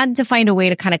we had to find a way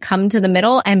to kind of come to the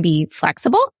middle and be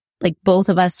flexible. Like both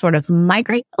of us sort of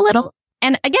migrate a little.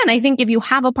 And again, I think if you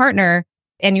have a partner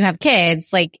and you have kids,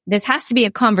 like this has to be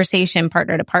a conversation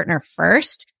partner to partner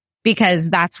first. Because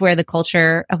that's where the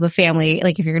culture of a family,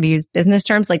 like if you're going to use business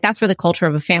terms, like that's where the culture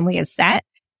of a family is set,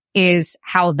 is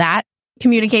how that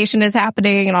communication is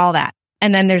happening and all that.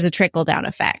 And then there's a trickle down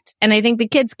effect. And I think the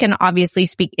kids can obviously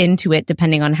speak into it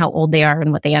depending on how old they are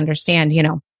and what they understand,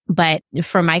 But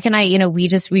for Mike and I,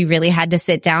 we really had to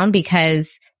sit down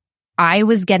because I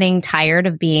was getting tired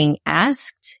of being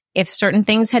asked if certain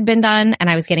things had been done. And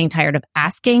I was getting tired of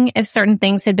asking if certain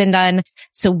things had been done.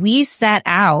 So we set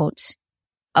out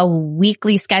a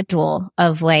weekly schedule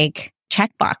of like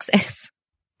check boxes.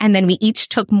 And then we each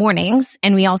took mornings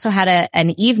and we also had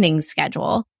an evening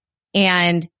schedule.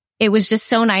 And it was just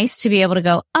so nice to be able to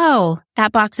go, oh,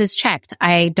 that box is checked.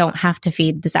 I don't have to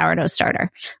feed the sourdough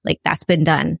starter. Like that's been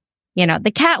done.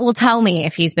 The cat will tell me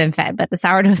if he's been fed, but the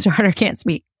sourdough starter can't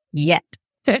speak yet.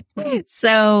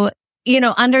 So,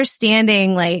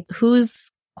 understanding like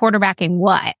who's quarterbacking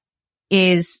what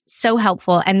is so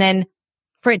helpful. And then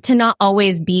for it to not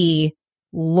always be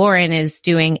Lauren is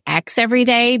doing X every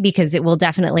day, because it will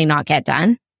definitely not get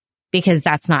done, because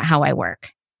that's not how I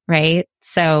work. Right.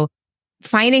 So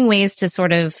finding ways to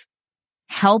sort of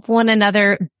help one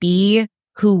another be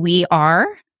who we are,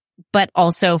 but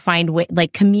also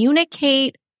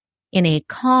communicate in a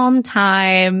calm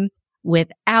time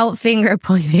without finger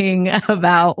pointing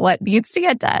about what needs to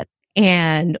get done.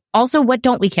 And also what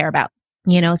don't we care about?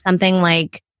 Something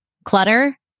like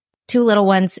clutter. 2 little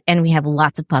ones and we have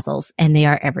lots of puzzles and they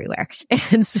are everywhere.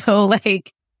 And so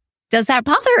does that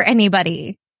bother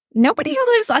anybody? Nobody who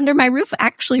lives under my roof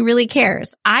actually really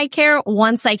cares. I care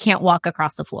once I can't walk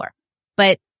across the floor.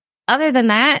 But other than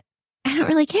that, I don't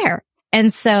really care.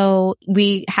 And so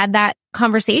we had that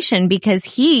conversation because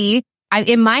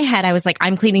in my head, I was like,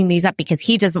 I'm cleaning these up because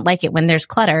he doesn't like it when there's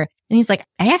clutter. And he's like,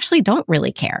 I actually don't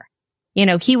really care.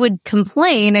 He would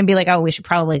complain and be like, oh, we should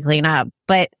probably clean up.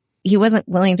 But he wasn't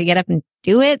willing to get up and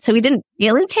do it. So he didn't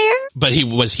really care. But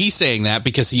was he saying that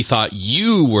because he thought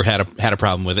you had a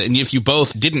problem with it? And if you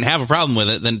both didn't have a problem with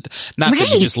it, then not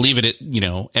that you just leave it,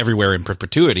 everywhere in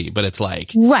perpetuity, but it's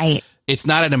like, right. It's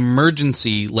not an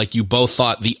emergency like you both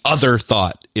thought the other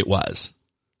thought it was.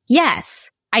 Yes.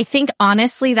 I think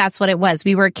honestly, that's what it was.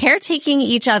 We were caretaking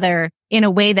each other in a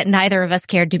way that neither of us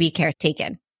cared to be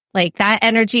caretaken. Like that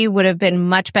energy would have been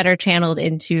much better channeled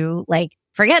into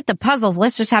forget the puzzles.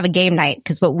 Let's just have a game night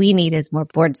because what we need is more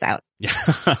boards out.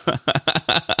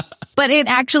 But it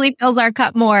actually fills our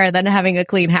cup more than having a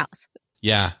clean house.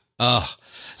 Yeah.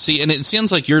 See, and it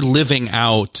sounds like you're living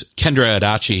out Kendra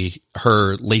Adachi,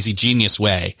 her lazy genius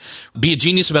way. Be a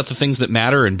genius about the things that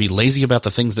matter and be lazy about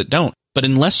the things that don't. But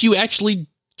unless you actually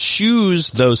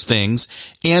choose those things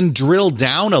and drill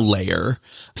down a layer,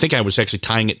 I think I was actually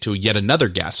tying it to yet another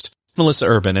guest, Melissa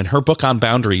Urban, and her book on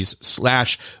boundaries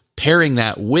 / pairing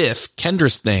that with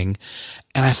Kendra's thing.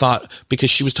 And I thought,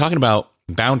 because she was talking about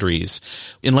boundaries,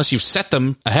 unless you've set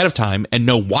them ahead of time and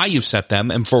know why you've set them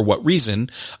and for what reason,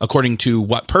 according to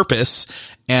what purpose.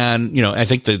 And, I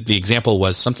think the example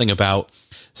was something about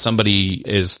somebody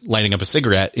is lighting up a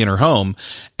cigarette in her home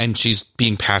and she's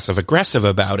being passive aggressive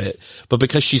about it. But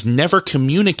because she's never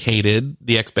communicated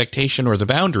the expectation or the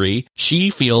boundary, she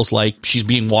feels like she's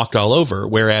being walked all over.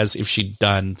 Whereas if she'd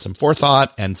done some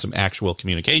forethought and some actual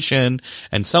communication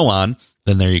and so on,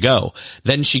 then there you go.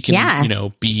 Then she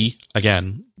can, be,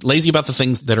 again, lazy about the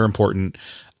things that are important.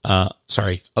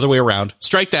 Sorry, other way around.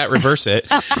 Strike that, reverse it.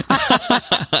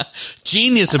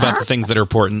 Genius about the things that are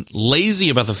important, lazy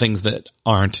about the things that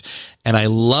aren't. And I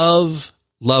love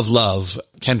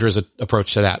Kendra's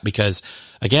approach to that because,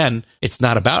 again, it's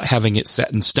not about having it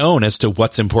set in stone as to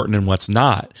what's important and what's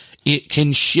not. It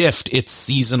can shift. It's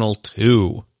seasonal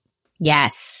too.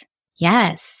 Yes.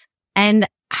 And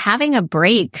having a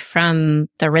break from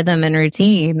the rhythm and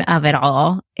routine of it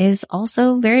all is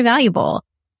also very valuable.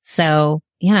 So,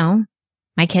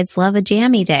 my kids love a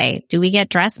jammy day. Do we get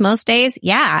dressed most days?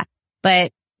 Yeah.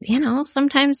 But,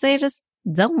 sometimes they just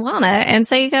don't want to. And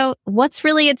so you go, what's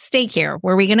really at stake here?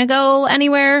 Were we going to go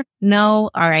anywhere? No.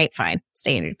 All right, fine.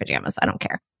 Stay in your pajamas. I don't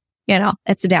care.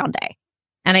 It's a down day.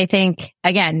 And I think,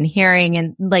 again, hearing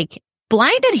and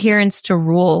blind adherence to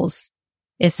rules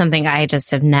is something I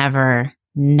just have never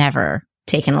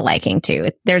taken a liking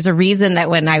to. There's a reason that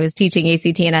when I was teaching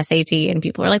ACT and SAT and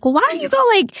people were like, well, why don't you go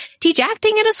teach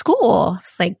acting at a school?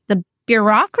 It's the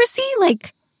bureaucracy,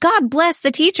 God bless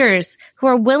the teachers who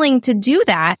are willing to do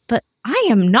that. But I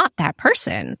am not that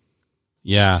person.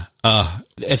 Yeah.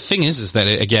 The thing is that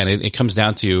it comes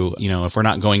down to, if we're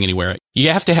not going anywhere, you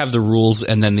have to have the rules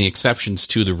and then the exceptions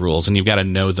to the rules, and you've got to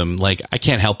know them. I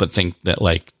can't help but think that,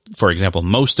 for example,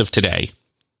 most of today,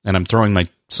 and I'm throwing my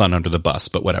son under the bus,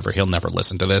 but whatever, he'll never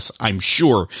listen to this. I'm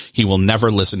sure he will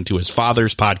never listen to his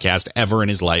father's podcast ever in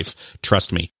his life.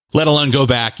 Trust me, let alone go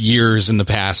back years in the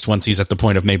past once he's at the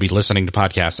point of maybe listening to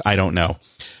podcasts. I don't know.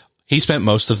 He spent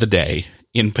most of the day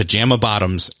in pajama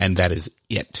bottoms, and that is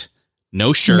it.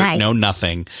 No shirt, nice. No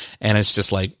nothing. And it's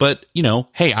just but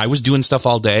hey, I was doing stuff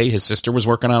all day. His sister was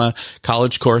working on a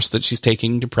college course that she's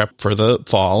taking to prep for the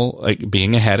fall,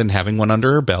 being ahead and having one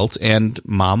under her belt. And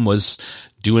mom was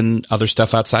doing other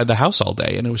stuff outside the house all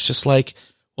day. And it was just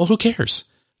well, who cares?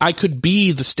 I could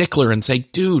be the stickler and say,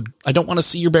 dude, I don't want to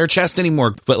see your bare chest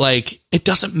anymore. But it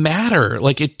doesn't matter.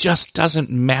 It just doesn't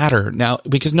matter now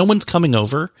because no one's coming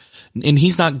over and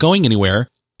he's not going anywhere.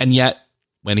 And yet,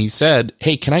 when he said,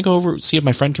 hey, can I go over, see if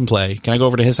my friend can play? Can I go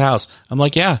over to his house? I'm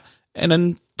like, yeah. And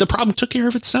then the problem took care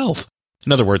of itself.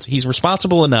 In other words, he's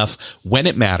responsible enough when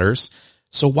it matters.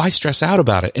 So why stress out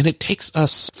about it? And it takes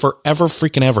us forever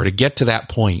freaking ever to get to that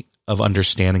point of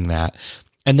understanding that.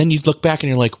 And then you look back and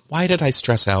you're like, why did I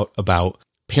stress out about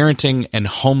parenting and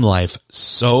home life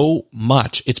so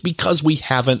much? It's because we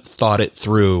haven't thought it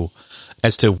through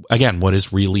as to, again, what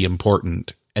is really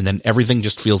important. And then everything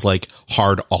just feels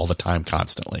hard all the time,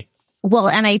 constantly. Well,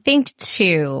 and I think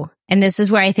too, and this is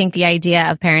where I think the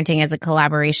idea of parenting as a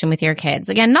collaboration with your kids,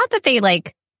 again, not that they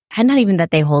and not even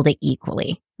that they hold it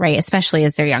equally, right? Especially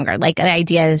as they're younger. The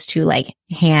idea is to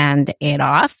hand it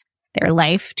off, their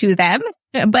life to them,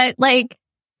 but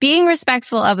being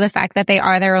respectful of the fact that they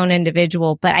are their own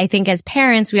individual. But I think as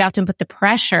parents, we often put the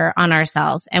pressure on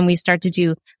ourselves and we start to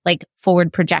do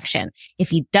forward projection. If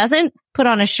he doesn't put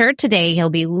on a shirt today,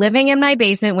 he'll be living in my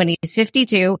basement when he's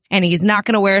 52 and he's not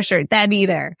going to wear a shirt then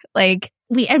either.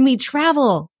 We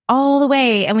travel all the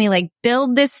way and we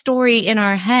build this story in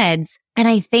our heads. And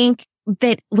I think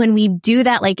that when we do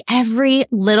that, every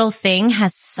little thing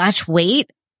has such weight.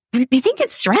 And I think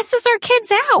it stresses our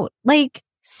kids out.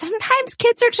 Sometimes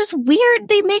kids are just weird.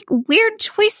 They make weird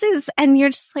choices and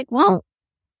you're just well,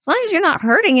 as long as you're not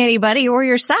hurting anybody or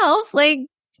yourself,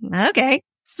 okay.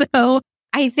 So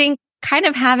I think kind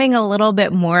of having a little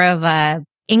bit more of a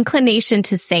inclination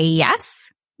to say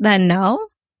yes than no.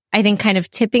 I think kind of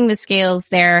tipping the scales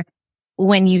there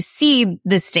when you see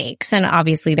the stakes. And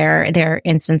obviously there are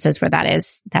instances where that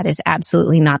is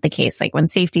absolutely not the case. When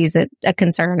safety is a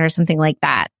concern or something like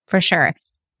that, for sure.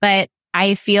 But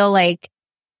I feel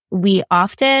we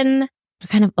often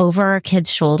kind of over our kids'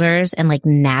 shoulders and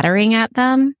nattering at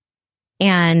them.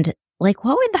 And what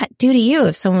would that do to you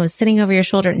if someone was sitting over your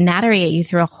shoulder, nattering at you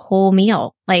through a whole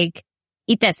meal?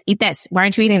 Eat this. Why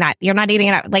aren't you eating that? You're not eating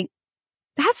it.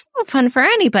 That's not fun for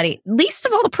anybody, least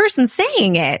of all the person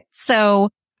saying it. So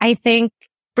I think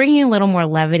bringing a little more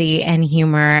levity and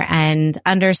humor and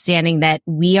understanding that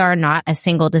we are not a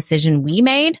single decision we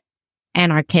made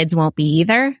and our kids won't be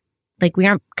either. like we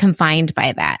aren't confined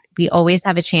by that. We always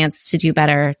have a chance to do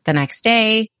better the next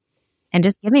day, and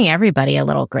just giving everybody a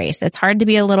little grace. It's hard to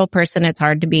be a little person. It's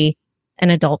hard to be an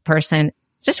adult person.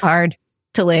 It's just hard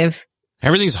to live.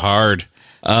 Everything's hard.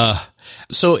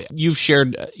 So you've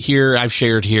shared here, I've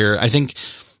shared here. I think,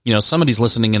 somebody's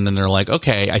listening and then they're like,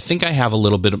 okay, I think I have a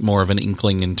little bit more of an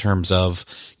inkling in terms of,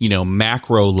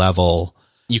 macro level.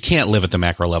 You can't live at the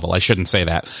macro level. I shouldn't say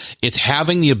that. It's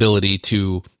having the ability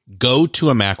to go to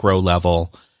a macro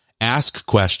level, ask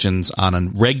questions on a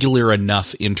regular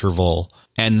enough interval,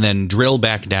 and then drill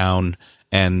back down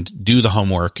and do the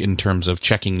homework in terms of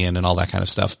checking in and all that kind of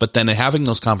stuff. But then having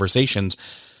those conversations,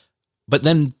 but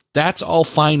then that's all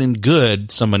fine and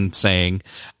good. Someone saying,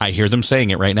 I hear them saying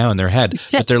it right now in their head,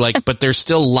 but they're like, but there's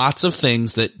still lots of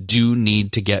things that do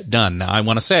need to get done. Now, I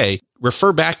want to say,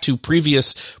 refer back to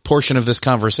previous portion of this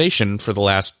conversation for the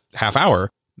last half hour.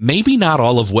 Maybe not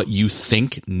all of what you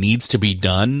think needs to be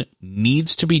done,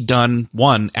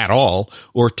 one, at all,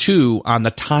 or two, on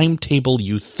the timetable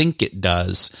you think it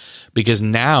does. Because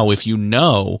now, if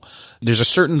there's a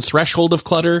certain threshold of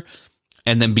clutter,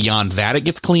 and then beyond that it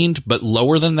gets cleaned, but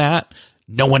lower than that,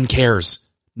 no one cares.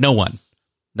 No one.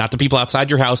 Not the people outside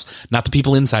your house, not the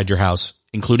people inside your house,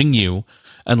 including you,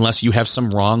 unless you have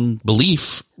some wrong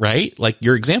belief, right? Like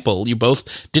your example, you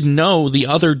both didn't know, the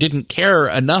other didn't care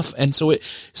enough. And so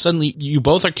suddenly you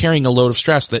both are carrying a load of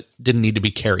stress that didn't need to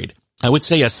be carried. I would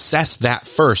say assess that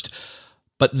first.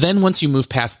 But then once you move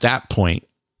past that point,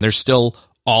 there's still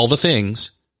all the things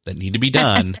that need to be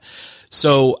done.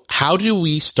 So how do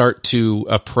we start to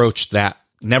approach that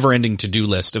never-ending to-do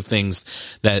list of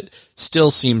things that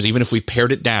still seems, even if we've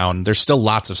pared it down, there's still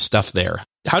lots of stuff there?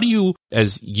 How do you,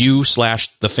 as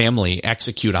you/the family,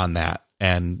 execute on that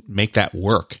and make that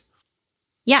work?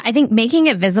 Yeah, I think making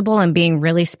it visible and being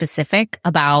really specific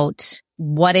about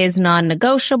what is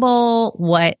non-negotiable,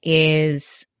 what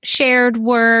is shared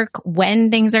work, when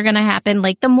things are going to happen.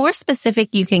 Like the more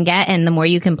specific you can get and the more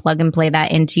you can plug and play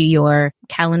that into your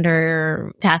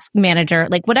calendar, task manager,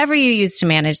 like whatever you use to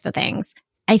manage the things.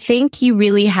 I think you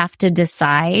really have to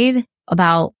decide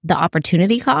about the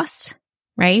opportunity cost,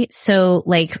 right? So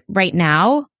like right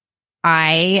now,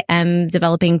 I am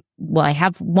developing, I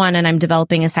have one and I'm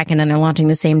developing a second and they're launching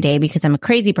the same day because I'm a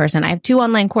crazy person. I have 2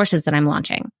 online courses that I'm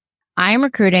launching. I am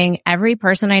recruiting every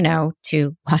person I know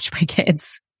to watch my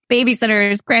kids,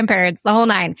 babysitters, grandparents, the whole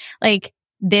 9. Like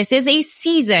this is a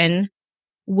season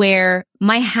where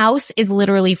my house is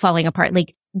literally falling apart.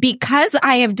 Like because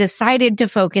I have decided to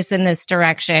focus in this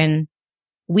direction,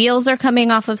 wheels are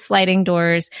coming off of sliding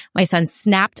doors. My son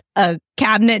snapped a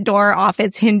cabinet door off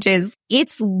its hinges.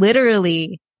 It's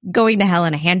literally going to hell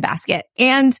in a handbasket.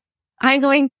 And I'm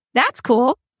going, that's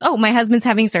cool. Oh, my husband's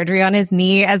having surgery on his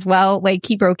knee as well. Like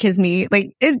he broke his knee.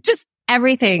 Like it just,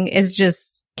 everything is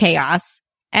just chaos.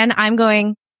 And I'm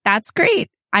going, that's great.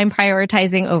 I'm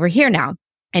prioritizing over here now.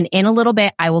 And in a little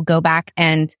bit, I will go back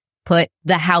and put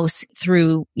the house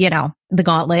through, the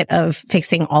gauntlet of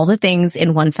fixing all the things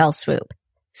in one fell swoop.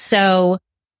 So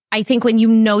I think when you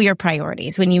know your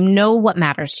priorities, when you know what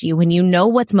matters to you, when you know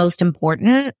what's most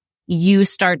important, you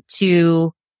start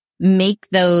to make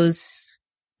those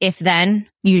if then.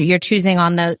 You're choosing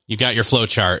on the... You got your flow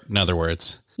chart, in other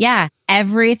words. Yeah.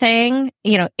 Everything,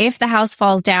 if the house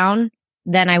falls down,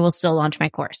 then I will still launch my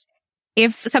course.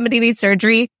 If somebody needs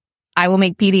surgery, I will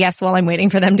make PDFs while I'm waiting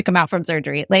for them to come out from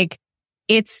surgery. Like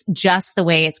it's just the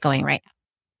way it's going right now.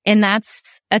 And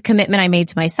that's a commitment I made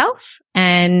to myself.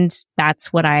 And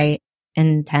that's what I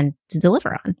intend to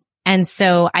deliver on. And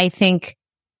so I think,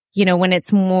 when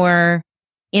it's more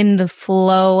in the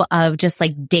flow of just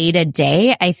like day to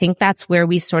day, I think that's where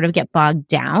we sort of get bogged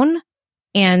down.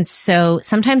 And so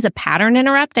sometimes a pattern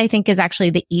interrupt, I think, is actually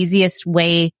the easiest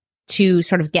way to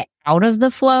sort of get out of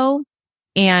the flow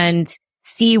and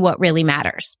see what really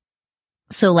matters.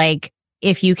 So like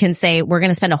if you can say, we're going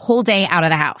to spend a whole day out of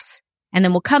the house and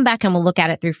then we'll come back and we'll look at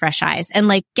it through fresh eyes and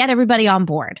like get everybody on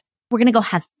board. We're going to go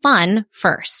have fun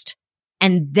first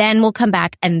and then we'll come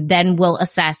back and then we'll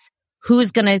assess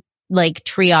who's going to like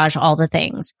triage all the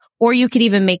things. Or you could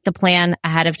even make the plan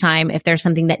ahead of time if there's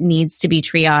something that needs to be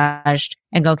triaged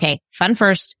and go, okay, fun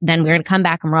first, then we're going to come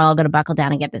back and we're all going to buckle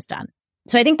down and get this done.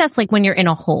 So I think that's like when you're in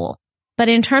a hole. But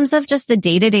in terms of just the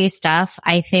day-to-day stuff,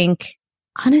 I think,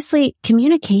 honestly,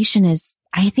 communication is,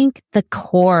 I think, the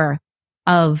core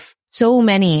of so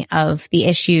many of the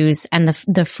issues and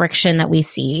the friction that we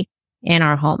see in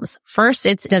our homes. First,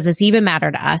 does this even matter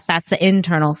to us? That's the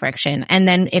internal friction. And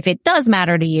then if it does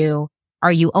matter to you,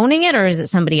 are you owning it or is it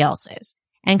somebody else's?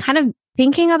 And kind of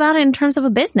thinking about it in terms of a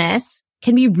business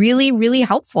can be really, really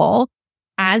helpful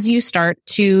as you start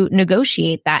to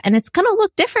negotiate that. And it's going to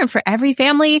look different for every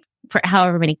family, for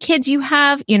however many kids you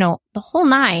have, the whole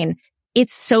nine.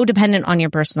 It's so dependent on your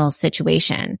personal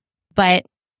situation. But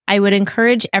I would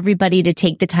encourage everybody to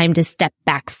take the time to step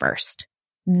back first.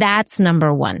 That's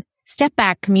number one. Step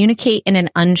back, communicate in an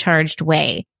uncharged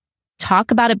way.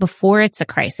 Talk about it before it's a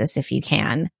crisis if you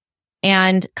can,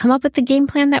 and come up with the game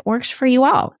plan that works for you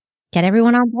all. Get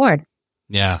everyone on board.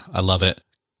 Yeah, I love it.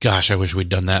 Gosh, I wish we'd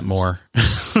done that more.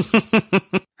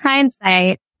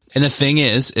 Hindsight. And the thing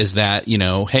is that,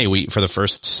 hey, for the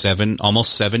first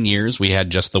almost 7 years, we had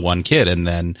just the one kid,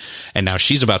 and now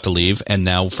she's about to leave. And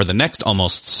now for the next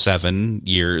almost 7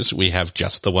 years, we have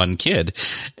just the one kid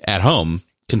at home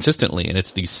consistently. And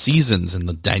it's these seasons and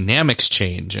the dynamics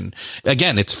change. And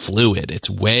again, it's fluid. It's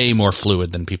way more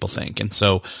fluid than people think. And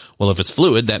so, well, if it's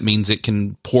fluid, that means it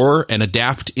can pour and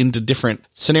adapt into different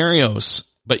scenarios,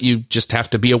 but you just have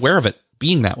to be aware of it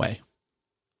being that way.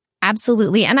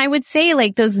 Absolutely. And I would say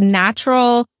like those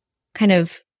natural kind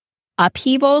of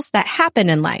upheavals that happen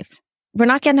in life, we're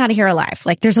not getting out of here alive.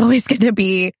 Like there's always going to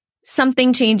be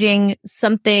something changing,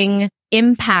 something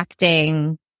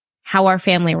impacting how our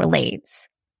family relates.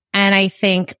 And I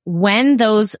think when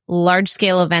those large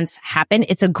scale events happen,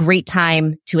 it's a great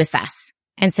time to assess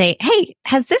and say, hey,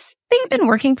 has this thing been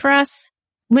working for us?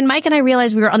 When Mike and I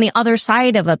realized we were on the other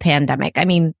side of a pandemic, I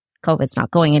mean, COVID's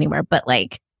not going anywhere, but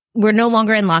like we're no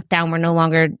longer in lockdown. We're no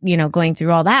longer, going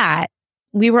through all that.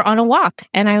 We were on a walk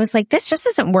and I was like, this just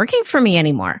isn't working for me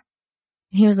anymore.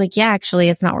 And he was like, yeah, actually,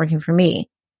 it's not working for me.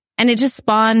 And it just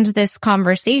spawned this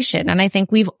conversation. And I think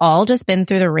we've all just been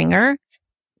through the ringer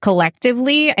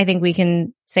collectively. I think we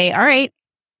can say, all right,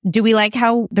 do we like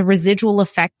how the residual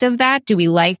effect of that? Do we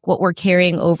like what we're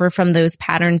carrying over from those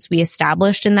patterns we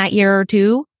established in that year or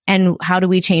two? And how do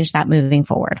we change that moving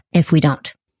forward if we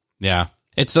don't? Yeah.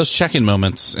 It's those check-in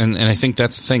moments. And I think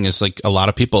that's the thing is like a lot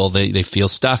of people, they feel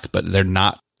stuck, but they're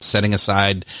not setting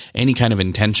aside any kind of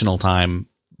intentional time,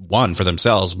 one, for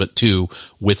themselves, but two,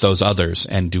 with those others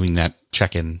and doing that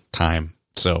check-in time.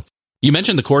 So you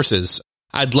mentioned the courses.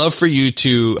 I'd love for you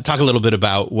to talk a little bit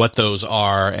about what those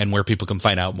are and where people can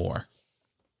find out more.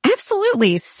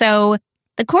 Absolutely. So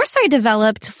the course I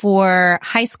developed for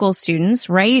high school students,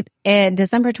 right, in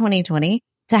December 2020,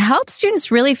 to help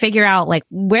students really figure out like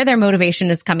where their motivation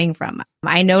is coming from.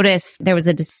 I noticed there was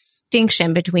a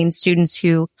distinction between students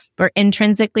who were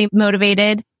intrinsically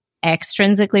motivated,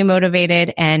 extrinsically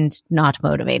motivated, and not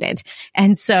motivated.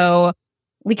 And so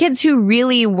the kids who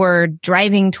really were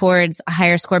driving towards a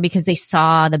higher score because they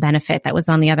saw the benefit that was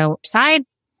on the other side,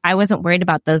 I wasn't worried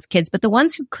about those kids. But the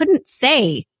ones who couldn't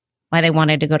say why they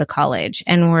wanted to go to college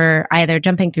and were either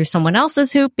jumping through someone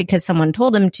else's hoop because someone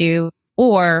told them to,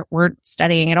 or were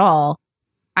studying it all,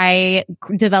 I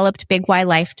developed Big Y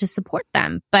Life to support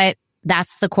them. But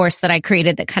that's the course that I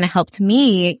created that kind of helped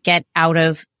me get out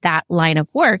of that line of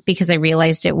work because I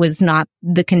realized it was not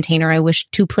the container I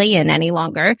wished to play in any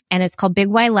longer. And it's called Big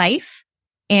Y Life.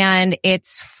 And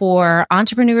it's for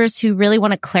entrepreneurs who really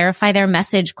want to clarify their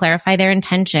message, clarify their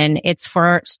intention. It's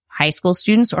for high school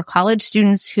students or college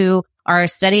students who are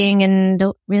studying and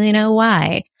don't really know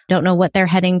why, don't know what they're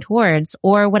heading towards,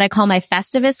 or what I call my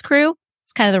Festivus crew.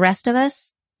 It's kind of the rest of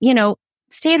us,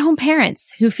 stay-at-home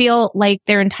parents who feel like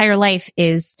their entire life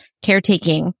is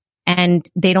caretaking and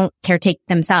they don't caretake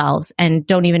themselves and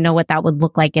don't even know what that would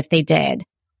look like if they did.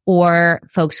 Or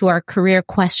folks who are career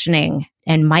questioning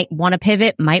and might want to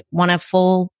pivot, might want a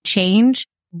full change.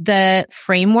 The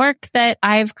framework that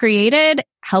I've created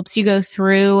helps you go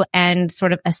through and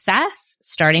sort of assess,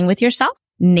 starting with yourself,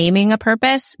 naming a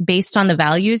purpose based on the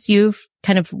values you've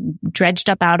kind of dredged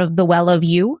up out of the well of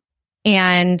you,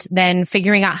 and then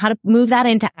figuring out how to move that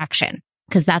into action.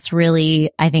 Because that's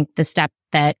really, I think, the step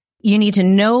that you need to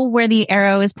know where the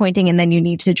arrow is pointing, and then you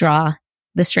need to draw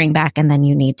the string back, and then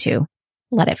you need to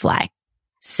let it fly.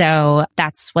 So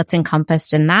that's what's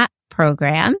encompassed in that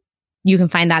program. You can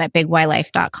find that at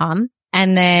bigYlife.com.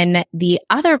 And then the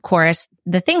other course,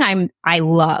 the thing I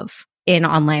love in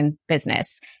online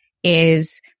business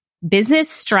is business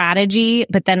strategy,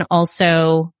 but then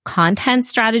also content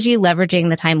strategy, leveraging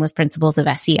the timeless principles of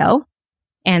SEO.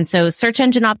 And so search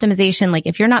engine optimization, like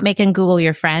if you're not making Google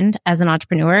your friend as an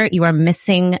entrepreneur, you are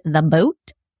missing the boat.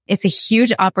 It's a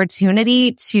huge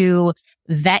opportunity to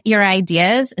vet your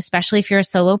ideas, especially if you're a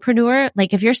solopreneur.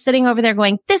 Like if you're sitting over there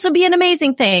going, this would be an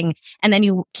amazing thing, and then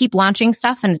you keep launching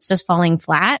stuff and it's just falling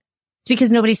flat, it's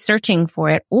because nobody's searching for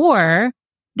it, or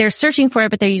they're searching for it,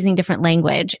 but they're using different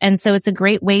language. And so it's a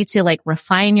great way to like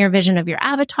refine your vision of your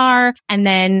avatar and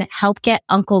then help get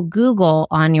Uncle Google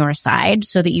on your side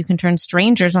so that you can turn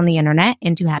strangers on the internet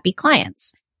into happy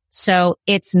clients. So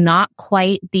it's not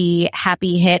quite the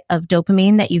happy hit of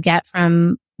dopamine that you get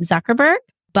from Zuckerberg,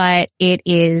 but it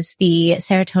is the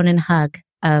serotonin hug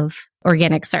of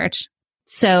organic search.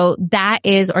 So that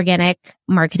is organic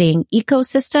marketing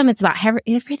ecosystem. It's about how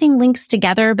everything links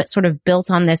together, but sort of built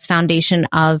on this foundation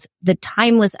of the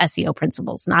timeless SEO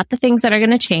principles, not the things that are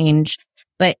going to change,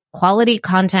 but quality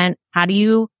content. How do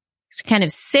you kind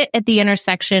of sit at the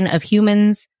intersection of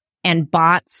humans and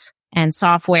bots and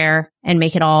software and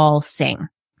make it all sing?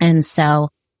 And so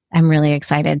I'm really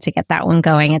excited to get that one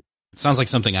going. It sounds like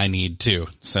something I need too.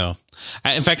 So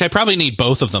in fact, I probably need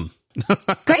both of them.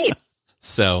 Great.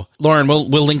 So Lauren, we'll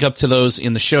link up to those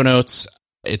in the show notes.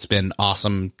 It's been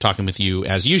awesome talking with you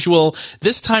as usual.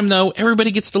 This time though,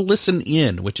 everybody gets to listen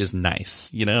in, which is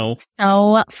nice, you know?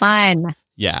 So fun.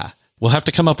 Yeah. We'll have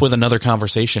to come up with another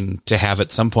conversation to have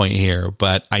at some point here,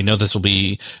 but I know this will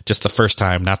be just the first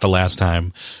time, not the last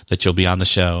time that you'll be on the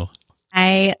show.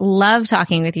 I love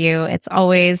talking with you. It's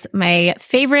always my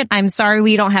favorite. I'm sorry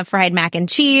we don't have fried mac and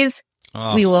cheese.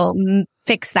 Oh. We will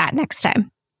fix that next time.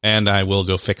 And I will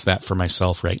go fix that for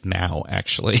myself right now,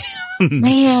 actually.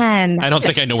 Man. I don't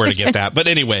think I know where to get that. But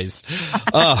anyways,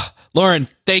 Lauren,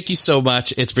 thank you so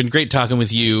much. It's been great talking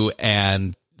with you,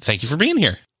 and thank you for being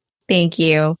here. Thank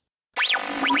you.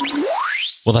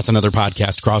 Well, that's another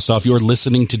podcast crossed off your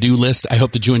listening to-do list. I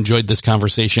hope that you enjoyed this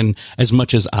conversation as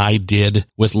much as I did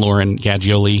with Lauren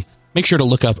Gaggioli. Make sure to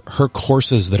look up her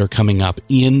courses that are coming up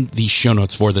in the show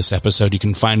notes for this episode. You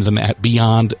can find them at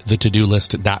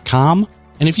beyondthetodolist.com.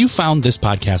 And if you found this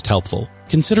podcast helpful,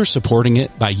 consider supporting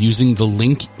it by using the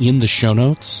link in the show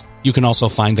notes. You can also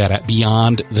find that at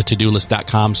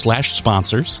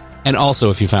beyondthetodolist.com/sponsors. And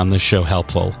also, if you found this show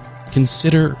helpful,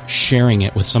 consider sharing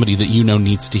it with somebody that you know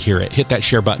needs to hear it. Hit that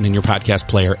share button in your podcast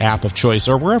player app of choice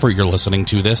or wherever you're listening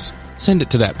to this. Send it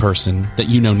to that person that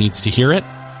you know needs to hear it.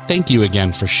 Thank you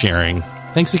again for sharing.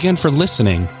 Thanks again for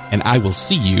listening, and I will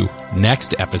see you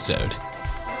next episode.